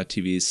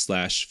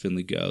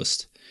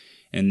twitch.tv/FinleyGhost.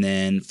 And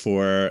then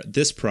for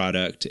this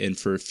product and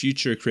for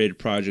future creative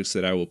projects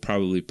that I will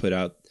put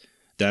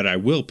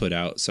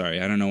out, sorry,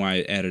 I don't know why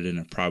I added in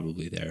a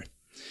probably there.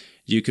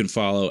 You can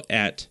follow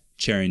at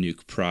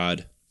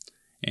CherryNukeProd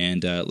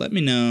and let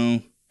me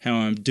know how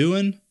I'm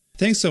doing.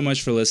 Thanks so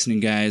much for listening,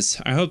 guys.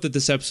 I hope that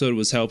this episode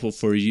was helpful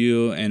for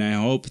you, and I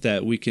hope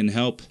that we can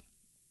help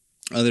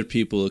other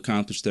people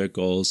accomplish their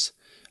goals.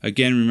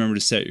 Again, remember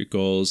to set your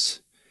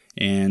goals.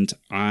 And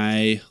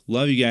I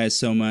love you guys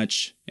so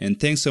much, and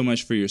thanks so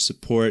much for your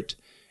support.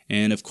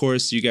 And of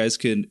course, you guys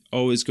can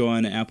always go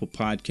on to Apple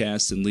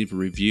Podcasts and leave a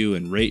review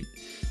and rate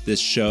this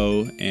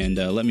show, and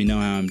let me know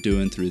how I'm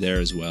doing through there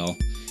as well.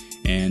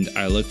 And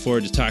I look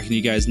forward to talking to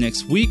you guys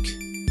next week.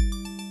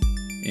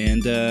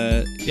 And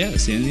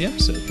that's the end of the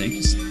episode. Thank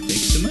you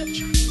so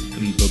much.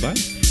 And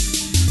bye-bye.